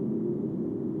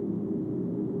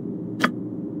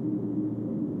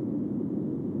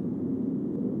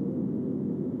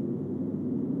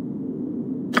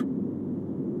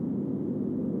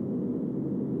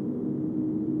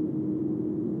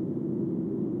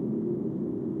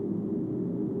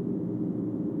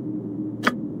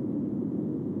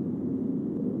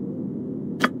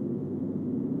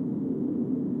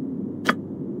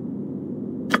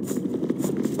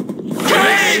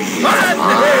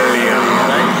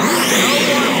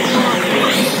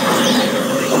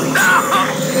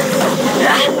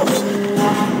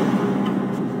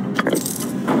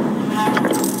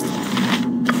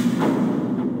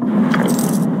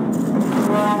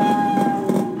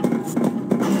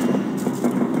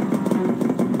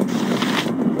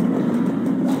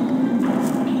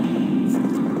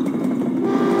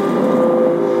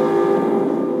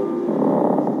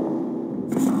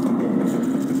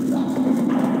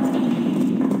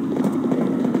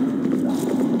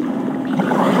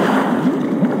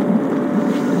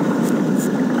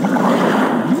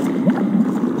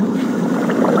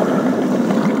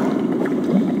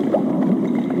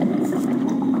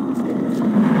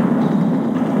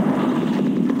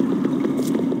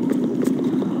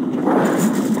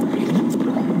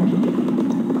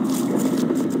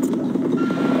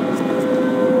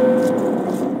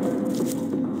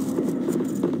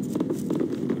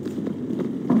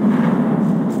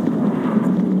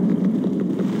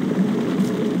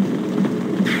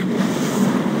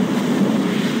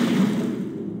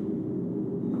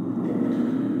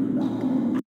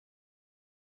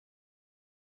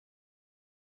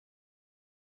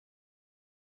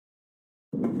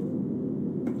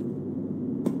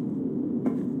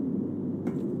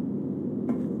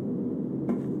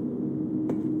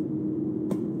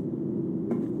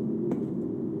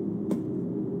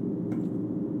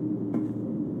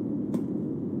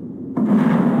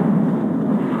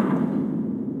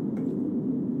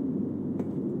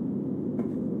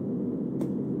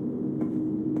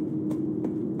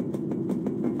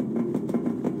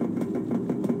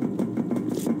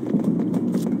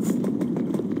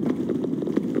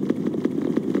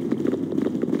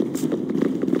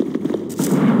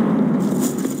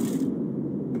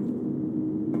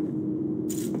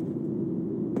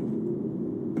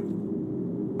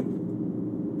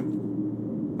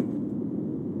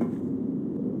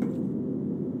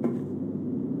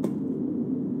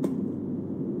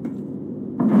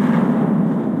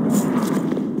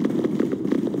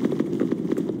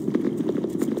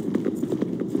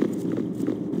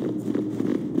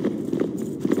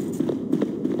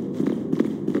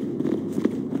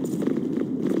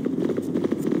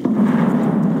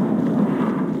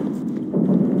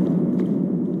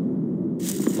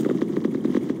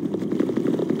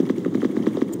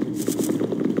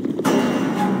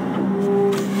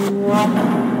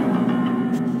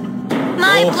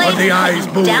 Go for the eyes,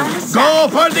 Boo! Go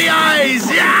for the eyes!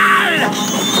 Yeah!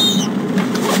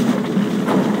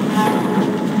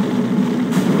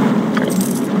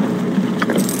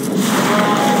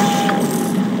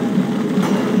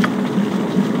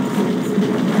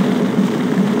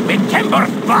 Timber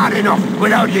far enough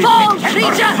without you. Fall,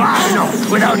 creature! Far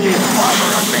enough without you.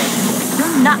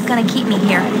 You're not gonna keep me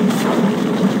here.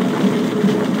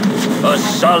 A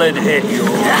solid hit, you.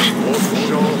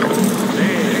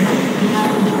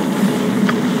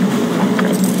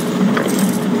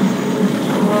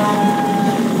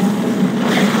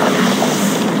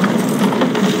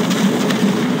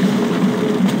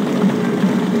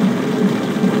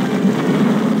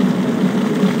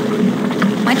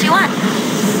 What do you want?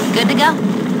 Good to go.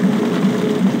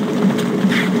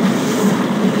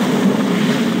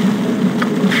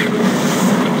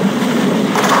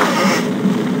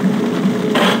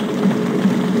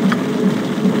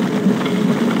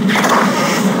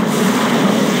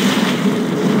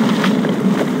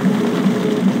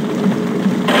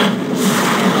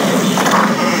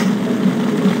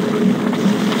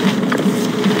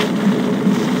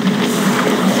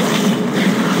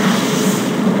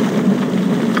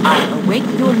 Wake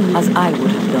your as I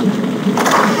would have done.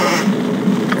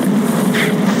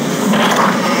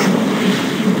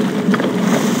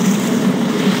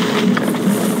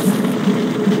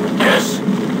 Yes.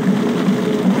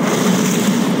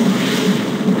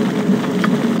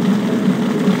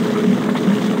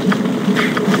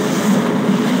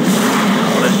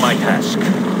 What is my task?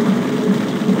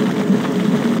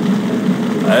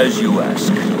 As you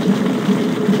ask.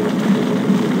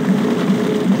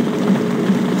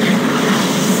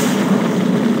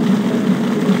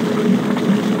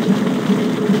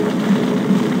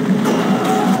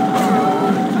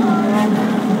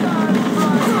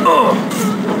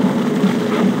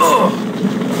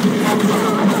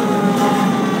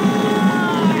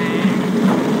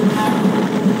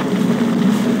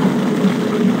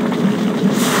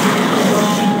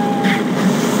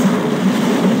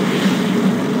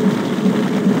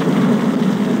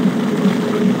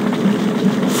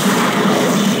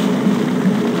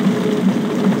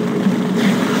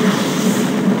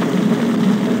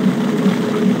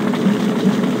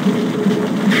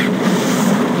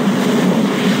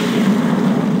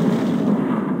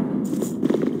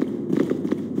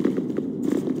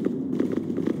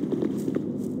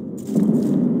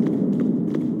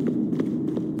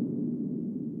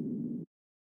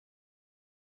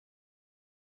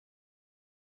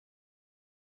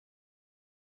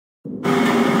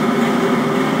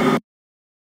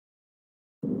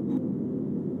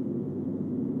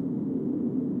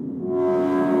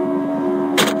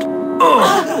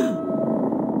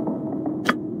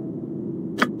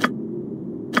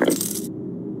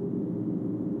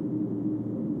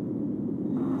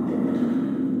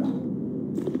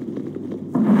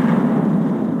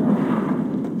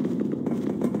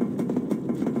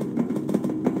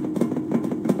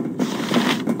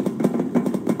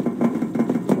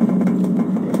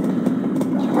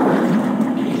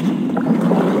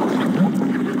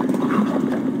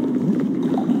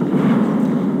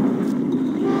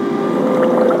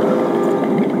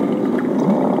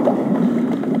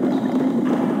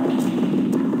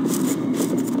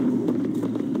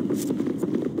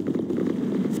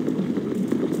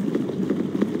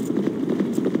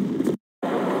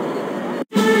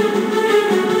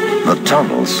 The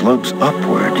tunnel slopes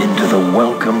upward into the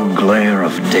welcome glare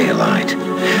of daylight.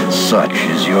 Such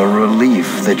is your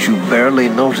relief that you barely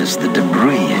notice the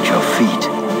debris at your feet,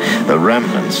 the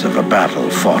remnants of a battle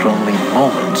fought only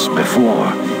moments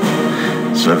before.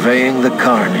 Surveying the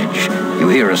carnage, you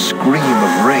hear a scream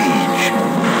of rage,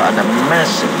 and a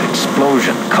massive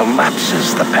explosion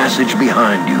collapses the passage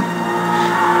behind you.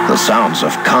 The sounds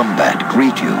of combat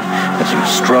greet you as you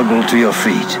struggle to your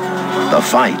feet. The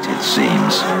fight, it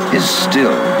seems, is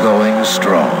still going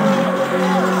strong.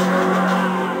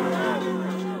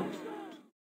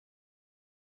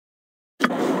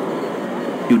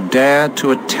 You dare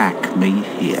to attack me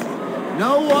here?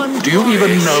 No one. Do you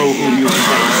even know who you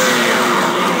face?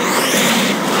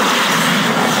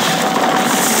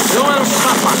 You will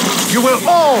suffer. You will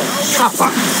all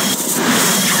suffer.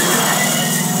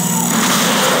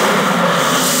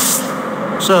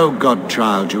 So,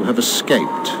 godchild, you have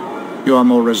escaped. You are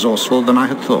more resourceful than I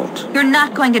had thought. You're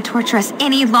not going to torture us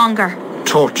any longer.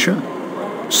 Torture?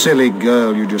 Silly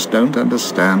girl, you just don't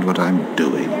understand what I'm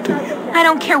doing, do you? I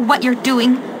don't care what you're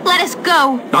doing. Let us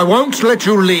go. I won't let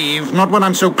you leave, not when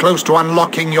I'm so close to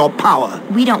unlocking your power.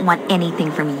 We don't want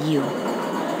anything from you.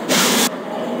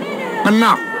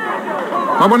 Enough.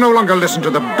 I will no longer listen to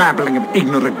the babbling of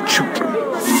ignorant children.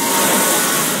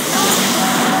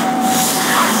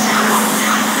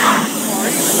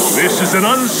 This is an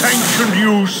unsanctioned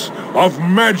use of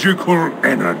magical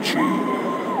energy.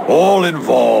 All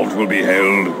involved will be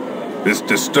held. This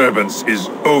disturbance is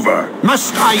over.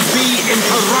 Must I be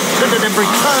interrupted at every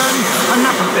turn?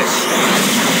 Enough of this.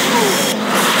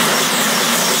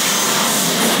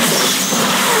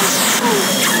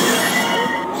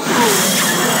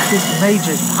 This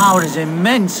mage's power is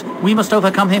immense. We must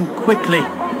overcome him quickly.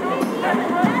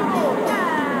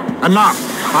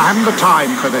 Enough. I haven't the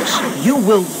time for this. You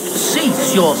will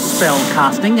cease your spell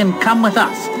casting and come with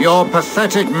us. Your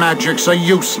pathetic magics are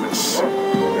useless.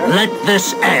 Let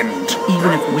this end.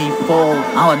 Even if we fall,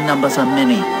 our numbers are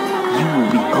many. You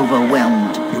will be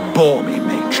overwhelmed. You bore me,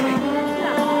 mage.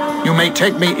 You may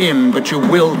take me in, but you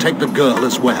will take the girl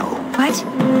as well. What?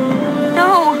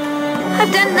 No.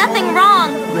 I've done nothing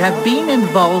wrong. You have been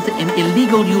involved in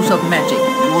illegal use of magic.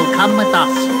 You will come with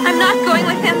us. I'm not going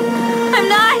with him. I'm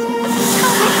not.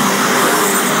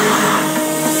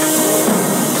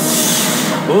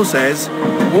 Who says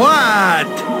what?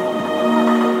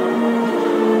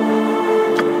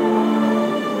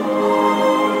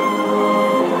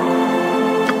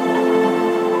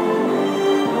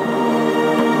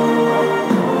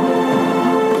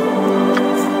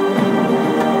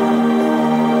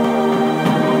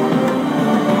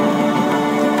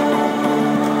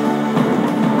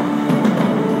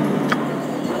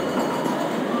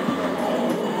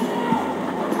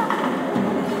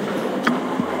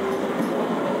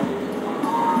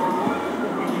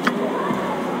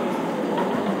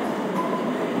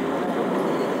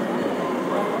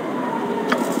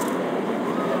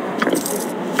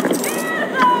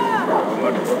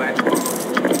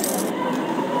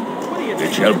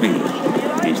 It shall be.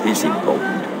 Is this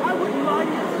important?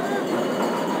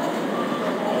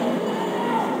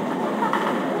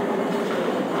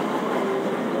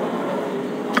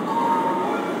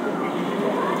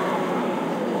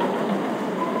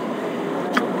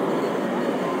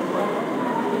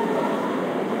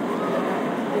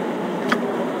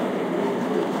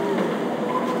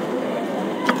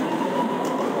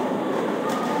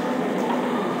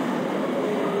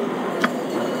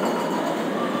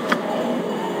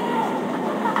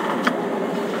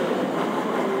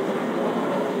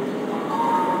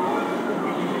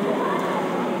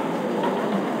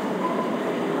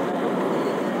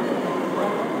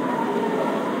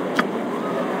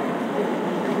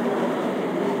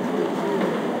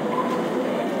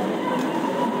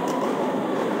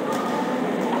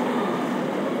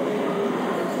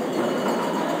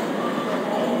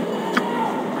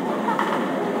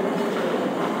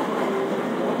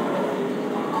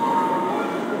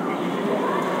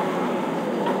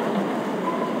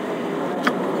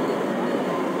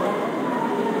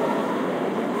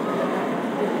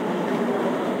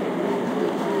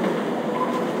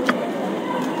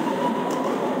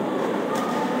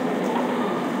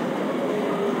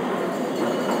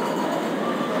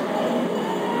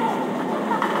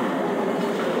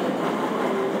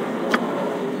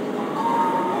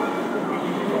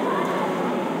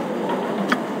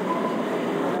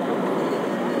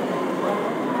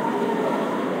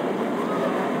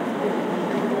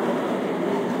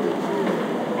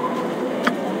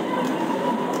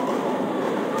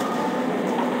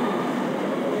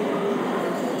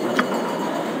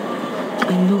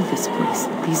 I know this place,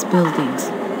 these buildings.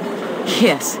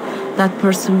 Yes, that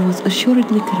person was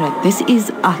assuredly correct. This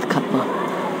is Athkatla.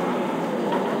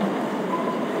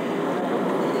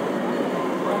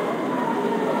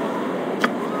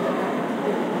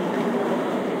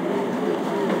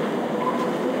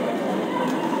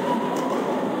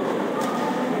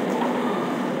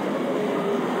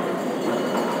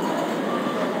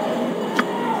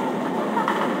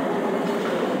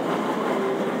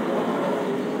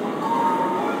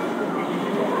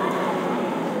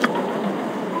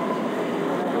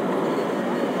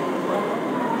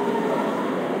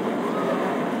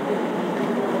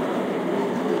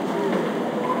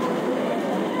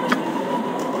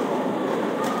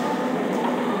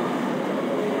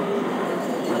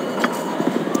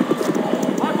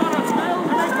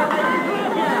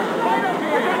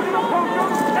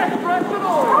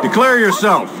 Declare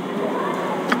yourself.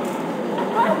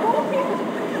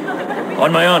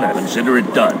 On my honor, consider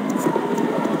it done.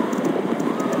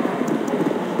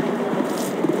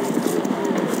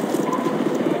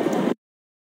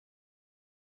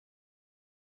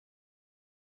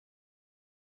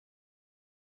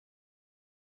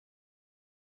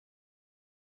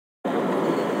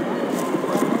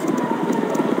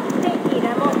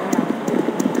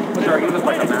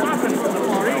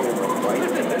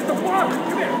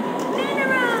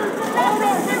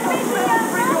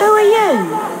 Who are you?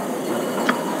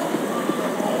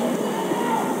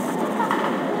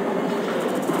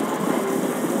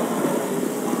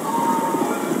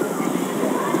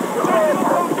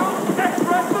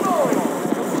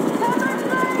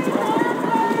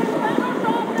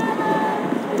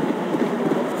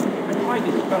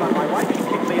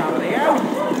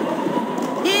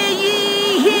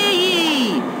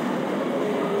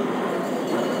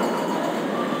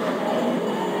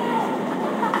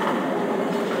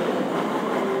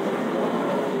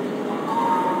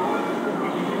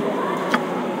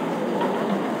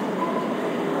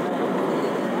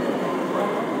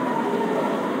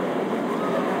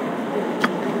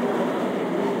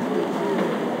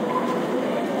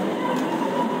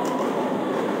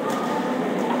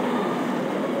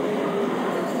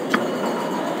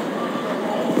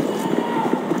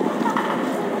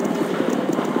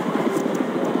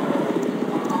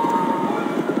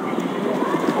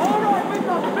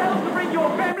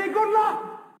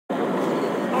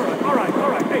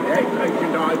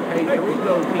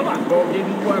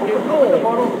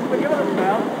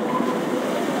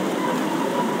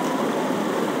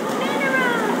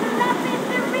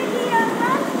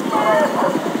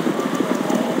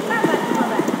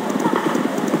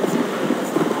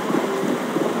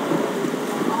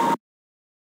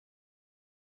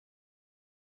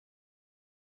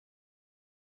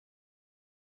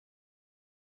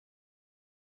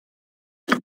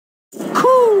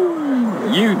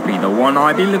 You'd be the one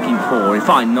I'd be looking for if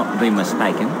I'd not be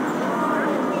mistaken.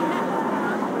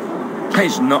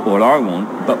 It's not what I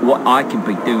want, but what I can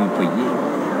be doing for you.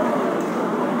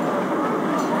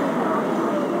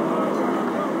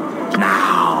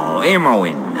 Now,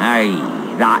 Imoen, hey,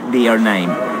 that dear name.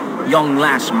 Young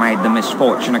lass made the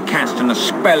misfortune of casting a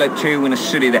spell or two in a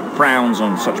city that frowns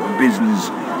on such business.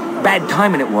 Bad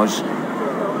timing it was.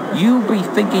 You be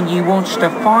thinking you wants to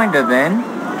find her then?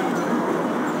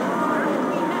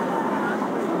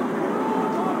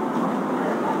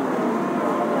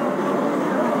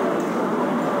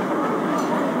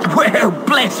 Well,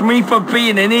 bless me for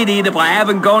being an idiot if I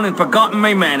haven't gone and forgotten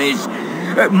my manners.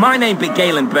 My name be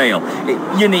Galen Bale.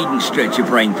 You needn't stretch your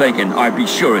brain thinking. I'd be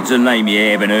sure it's a name you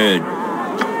haven't heard.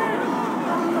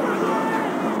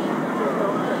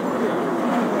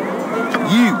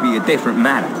 You be a different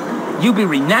matter. You be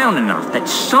renowned enough that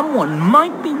someone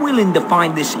might be willing to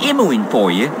find this Imoen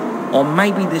for you, or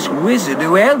maybe this wizard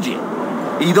who held you.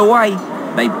 Either way,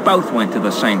 they both went to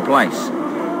the same place.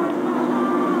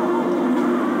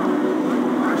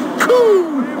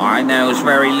 I knows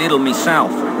very little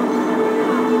myself.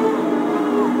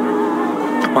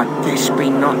 But this be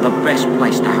not the best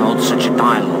place to hold such a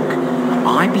dialogue.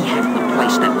 I be having a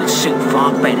place that will suit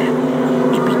far better.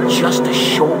 It be just a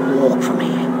short walk from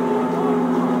here.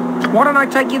 Why don't I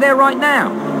take you there right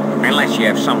now? Unless you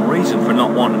have some reason for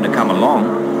not wanting to come along.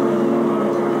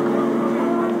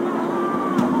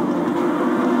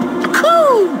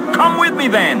 Cool! Come with me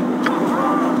then!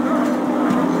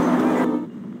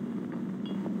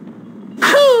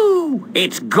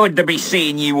 It's good to be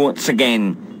seeing you once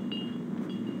again.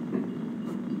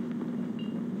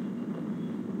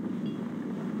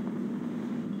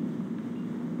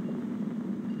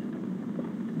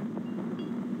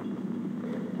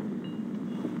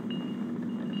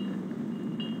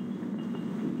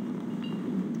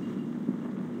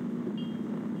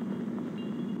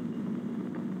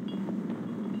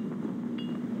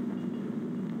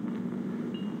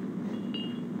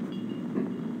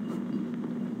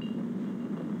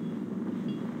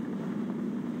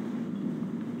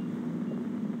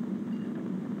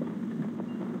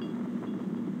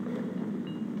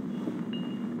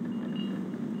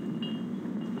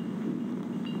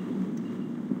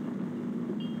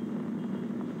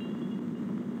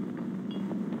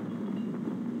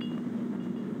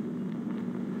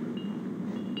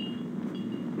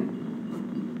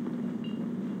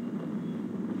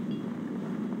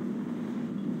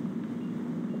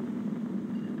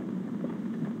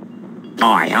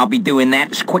 Aye, I'll be doing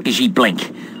that as quick as ye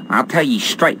blink. I'll tell ye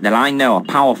straight that I know a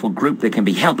powerful group that can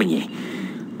be helping ye.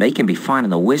 They can be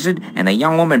finding the wizard and the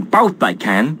young woman both they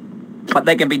can. But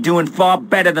they can be doing far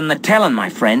better than the telling, my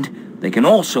friend. They can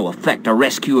also effect a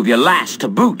rescue of your lass to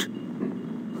boot.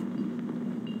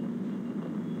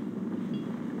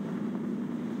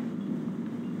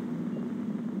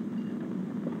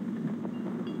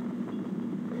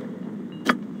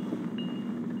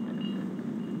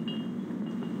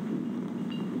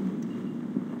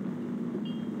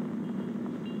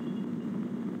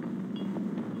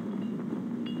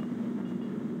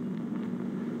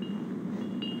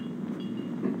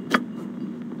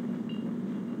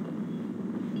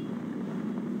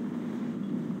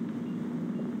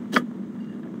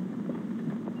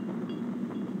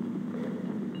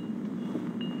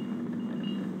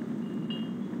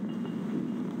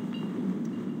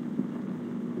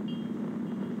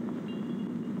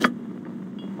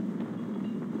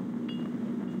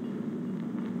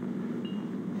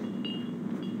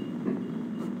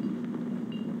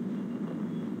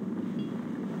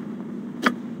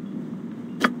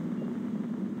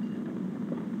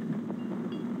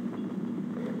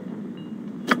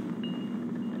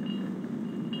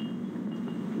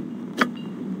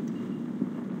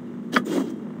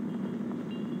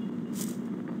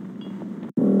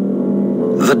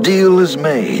 The deal is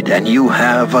made, and you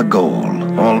have a goal,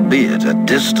 albeit a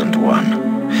distant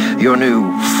one. Your new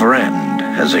friend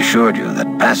has assured you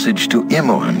that passage to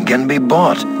Imoen can be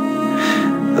bought,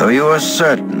 though you are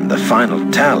certain the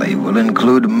final tally will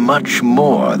include much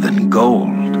more than gold.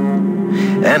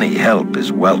 Any help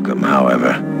is welcome, however,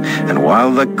 and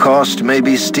while the cost may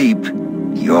be steep,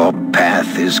 your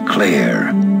path is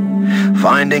clear.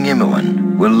 Finding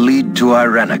Imoen will lead to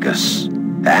Irenicus,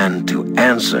 and to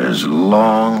answers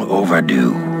long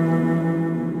overdue.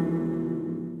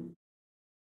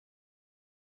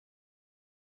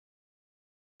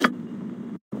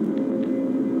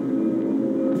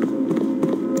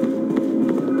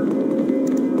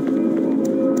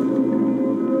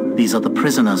 These are the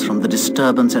prisoners from the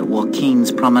disturbance at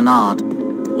Joaquin's Promenade.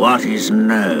 What is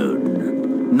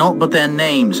known? Naught but their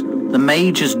names. The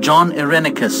mage is John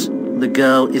Irenicus. The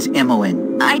girl is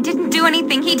Imoen. I didn't do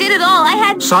anything. He did it all. I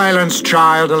had... Silence,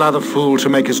 child. Allow the fool to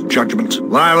make his judgment.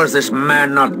 Why was this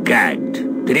man not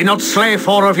gagged? Did he not slay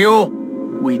 4 of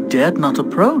you? We dared not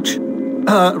approach.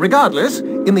 Regardless,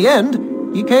 in the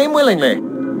end, he came willingly.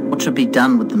 What should be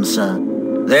done with them, sir?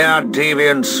 They are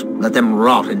deviants. Let them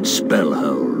rot in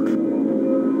Spellhold.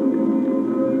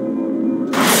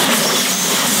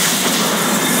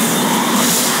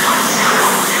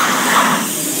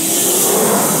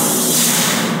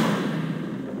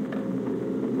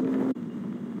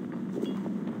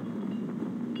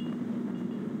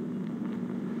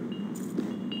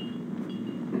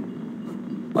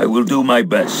 I will do my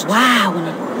best. Wow, an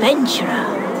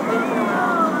adventurer.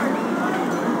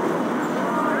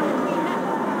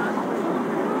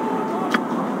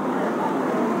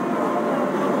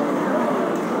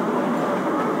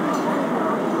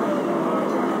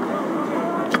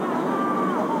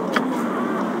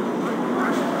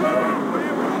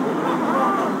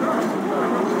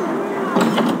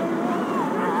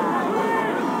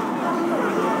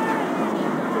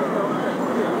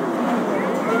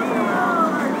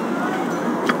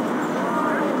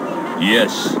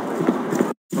 Yes.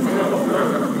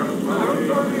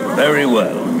 Very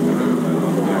well.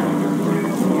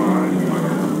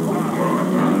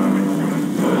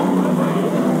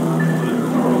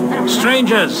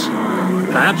 Strangers,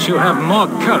 perhaps you have more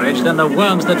courage than the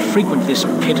worms that frequent this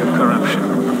pit of corruption.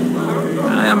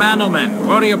 I am Anomen,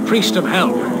 warrior priest of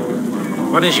hell.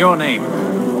 What is your name?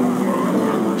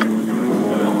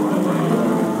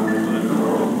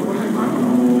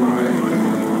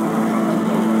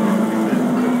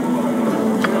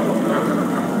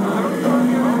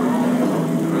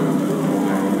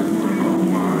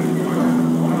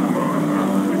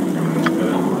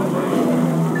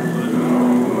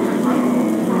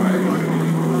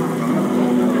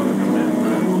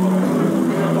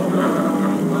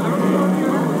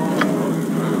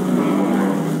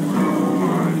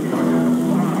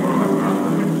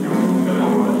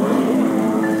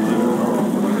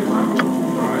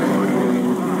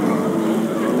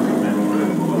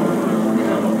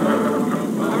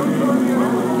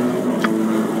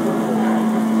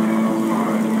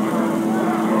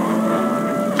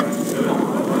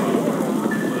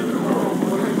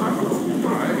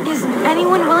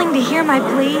 Anyone willing to hear my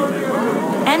plea?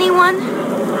 Anyone?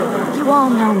 You all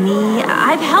know me.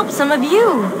 I've helped some of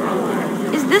you.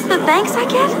 Is this the thanks I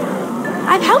get?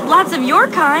 I've helped lots of your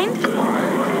kind.